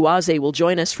Uwaze will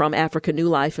join us from Africa New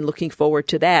Life, and looking forward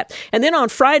to that. And then on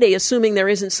Friday, assuming there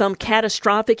isn't some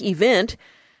catastrophic event,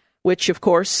 which of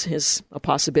course is a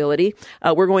possibility,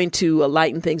 we're going to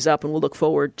lighten things up, and we'll look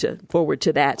forward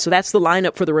to that. So that's the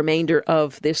lineup for the remainder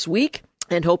of this week,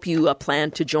 and hope you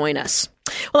plan to join us.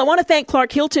 Well, I want to thank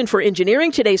Clark Hilton for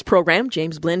engineering today's program,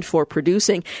 James Blend for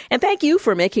producing, and thank you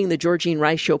for making the Georgene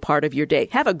Rice Show part of your day.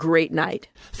 Have a great night.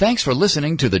 Thanks for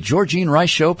listening to the Georgene Rice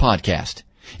Show podcast.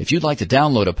 If you'd like to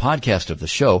download a podcast of the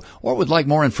show or would like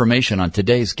more information on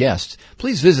today's guests,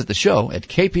 please visit the show at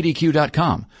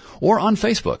kpdq.com or on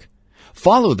Facebook.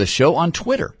 Follow the show on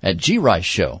Twitter at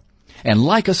GRiceShow, and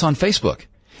like us on Facebook.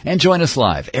 And join us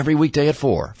live every weekday at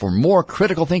 4 for more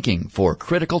critical thinking for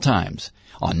critical times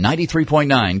on 93.9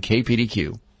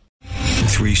 KPDQ.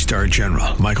 3-star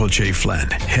General Michael J. Flynn,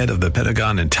 head of the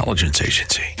Pentagon Intelligence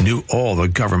Agency, knew all the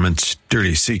government's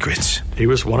dirty secrets. He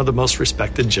was one of the most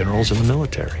respected generals in the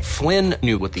military. Flynn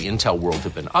knew what the intel world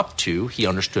had been up to. He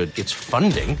understood its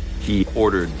funding. He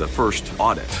ordered the first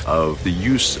audit of the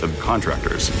use of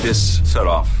contractors. This set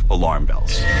off alarm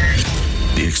bells.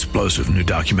 The explosive new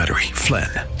documentary, Flynn,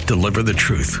 Deliver the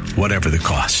Truth, Whatever the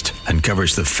Cost,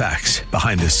 uncovers the facts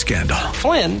behind this scandal.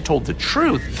 Flynn told the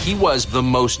truth. He was the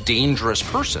most dangerous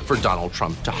person for Donald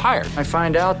Trump to hire. I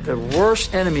find out the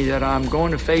worst enemy that I'm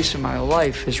going to face in my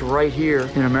life is right here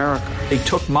in America. They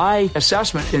took my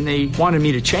assessment and they wanted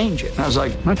me to change it. And I was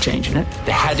like, I'm not changing it.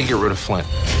 They had to get rid of Flynn.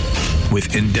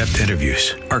 With in-depth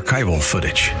interviews, archival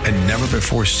footage, and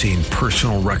never-before-seen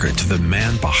personal records of the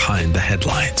man behind the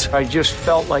headlines. I just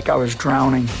felt like I was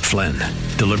drowning. Flynn,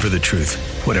 Deliver the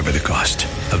Truth, Whatever the Cost.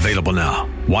 Available now.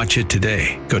 Watch it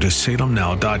today. Go to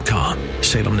salemnow.com.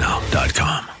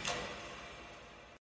 salemnow.com.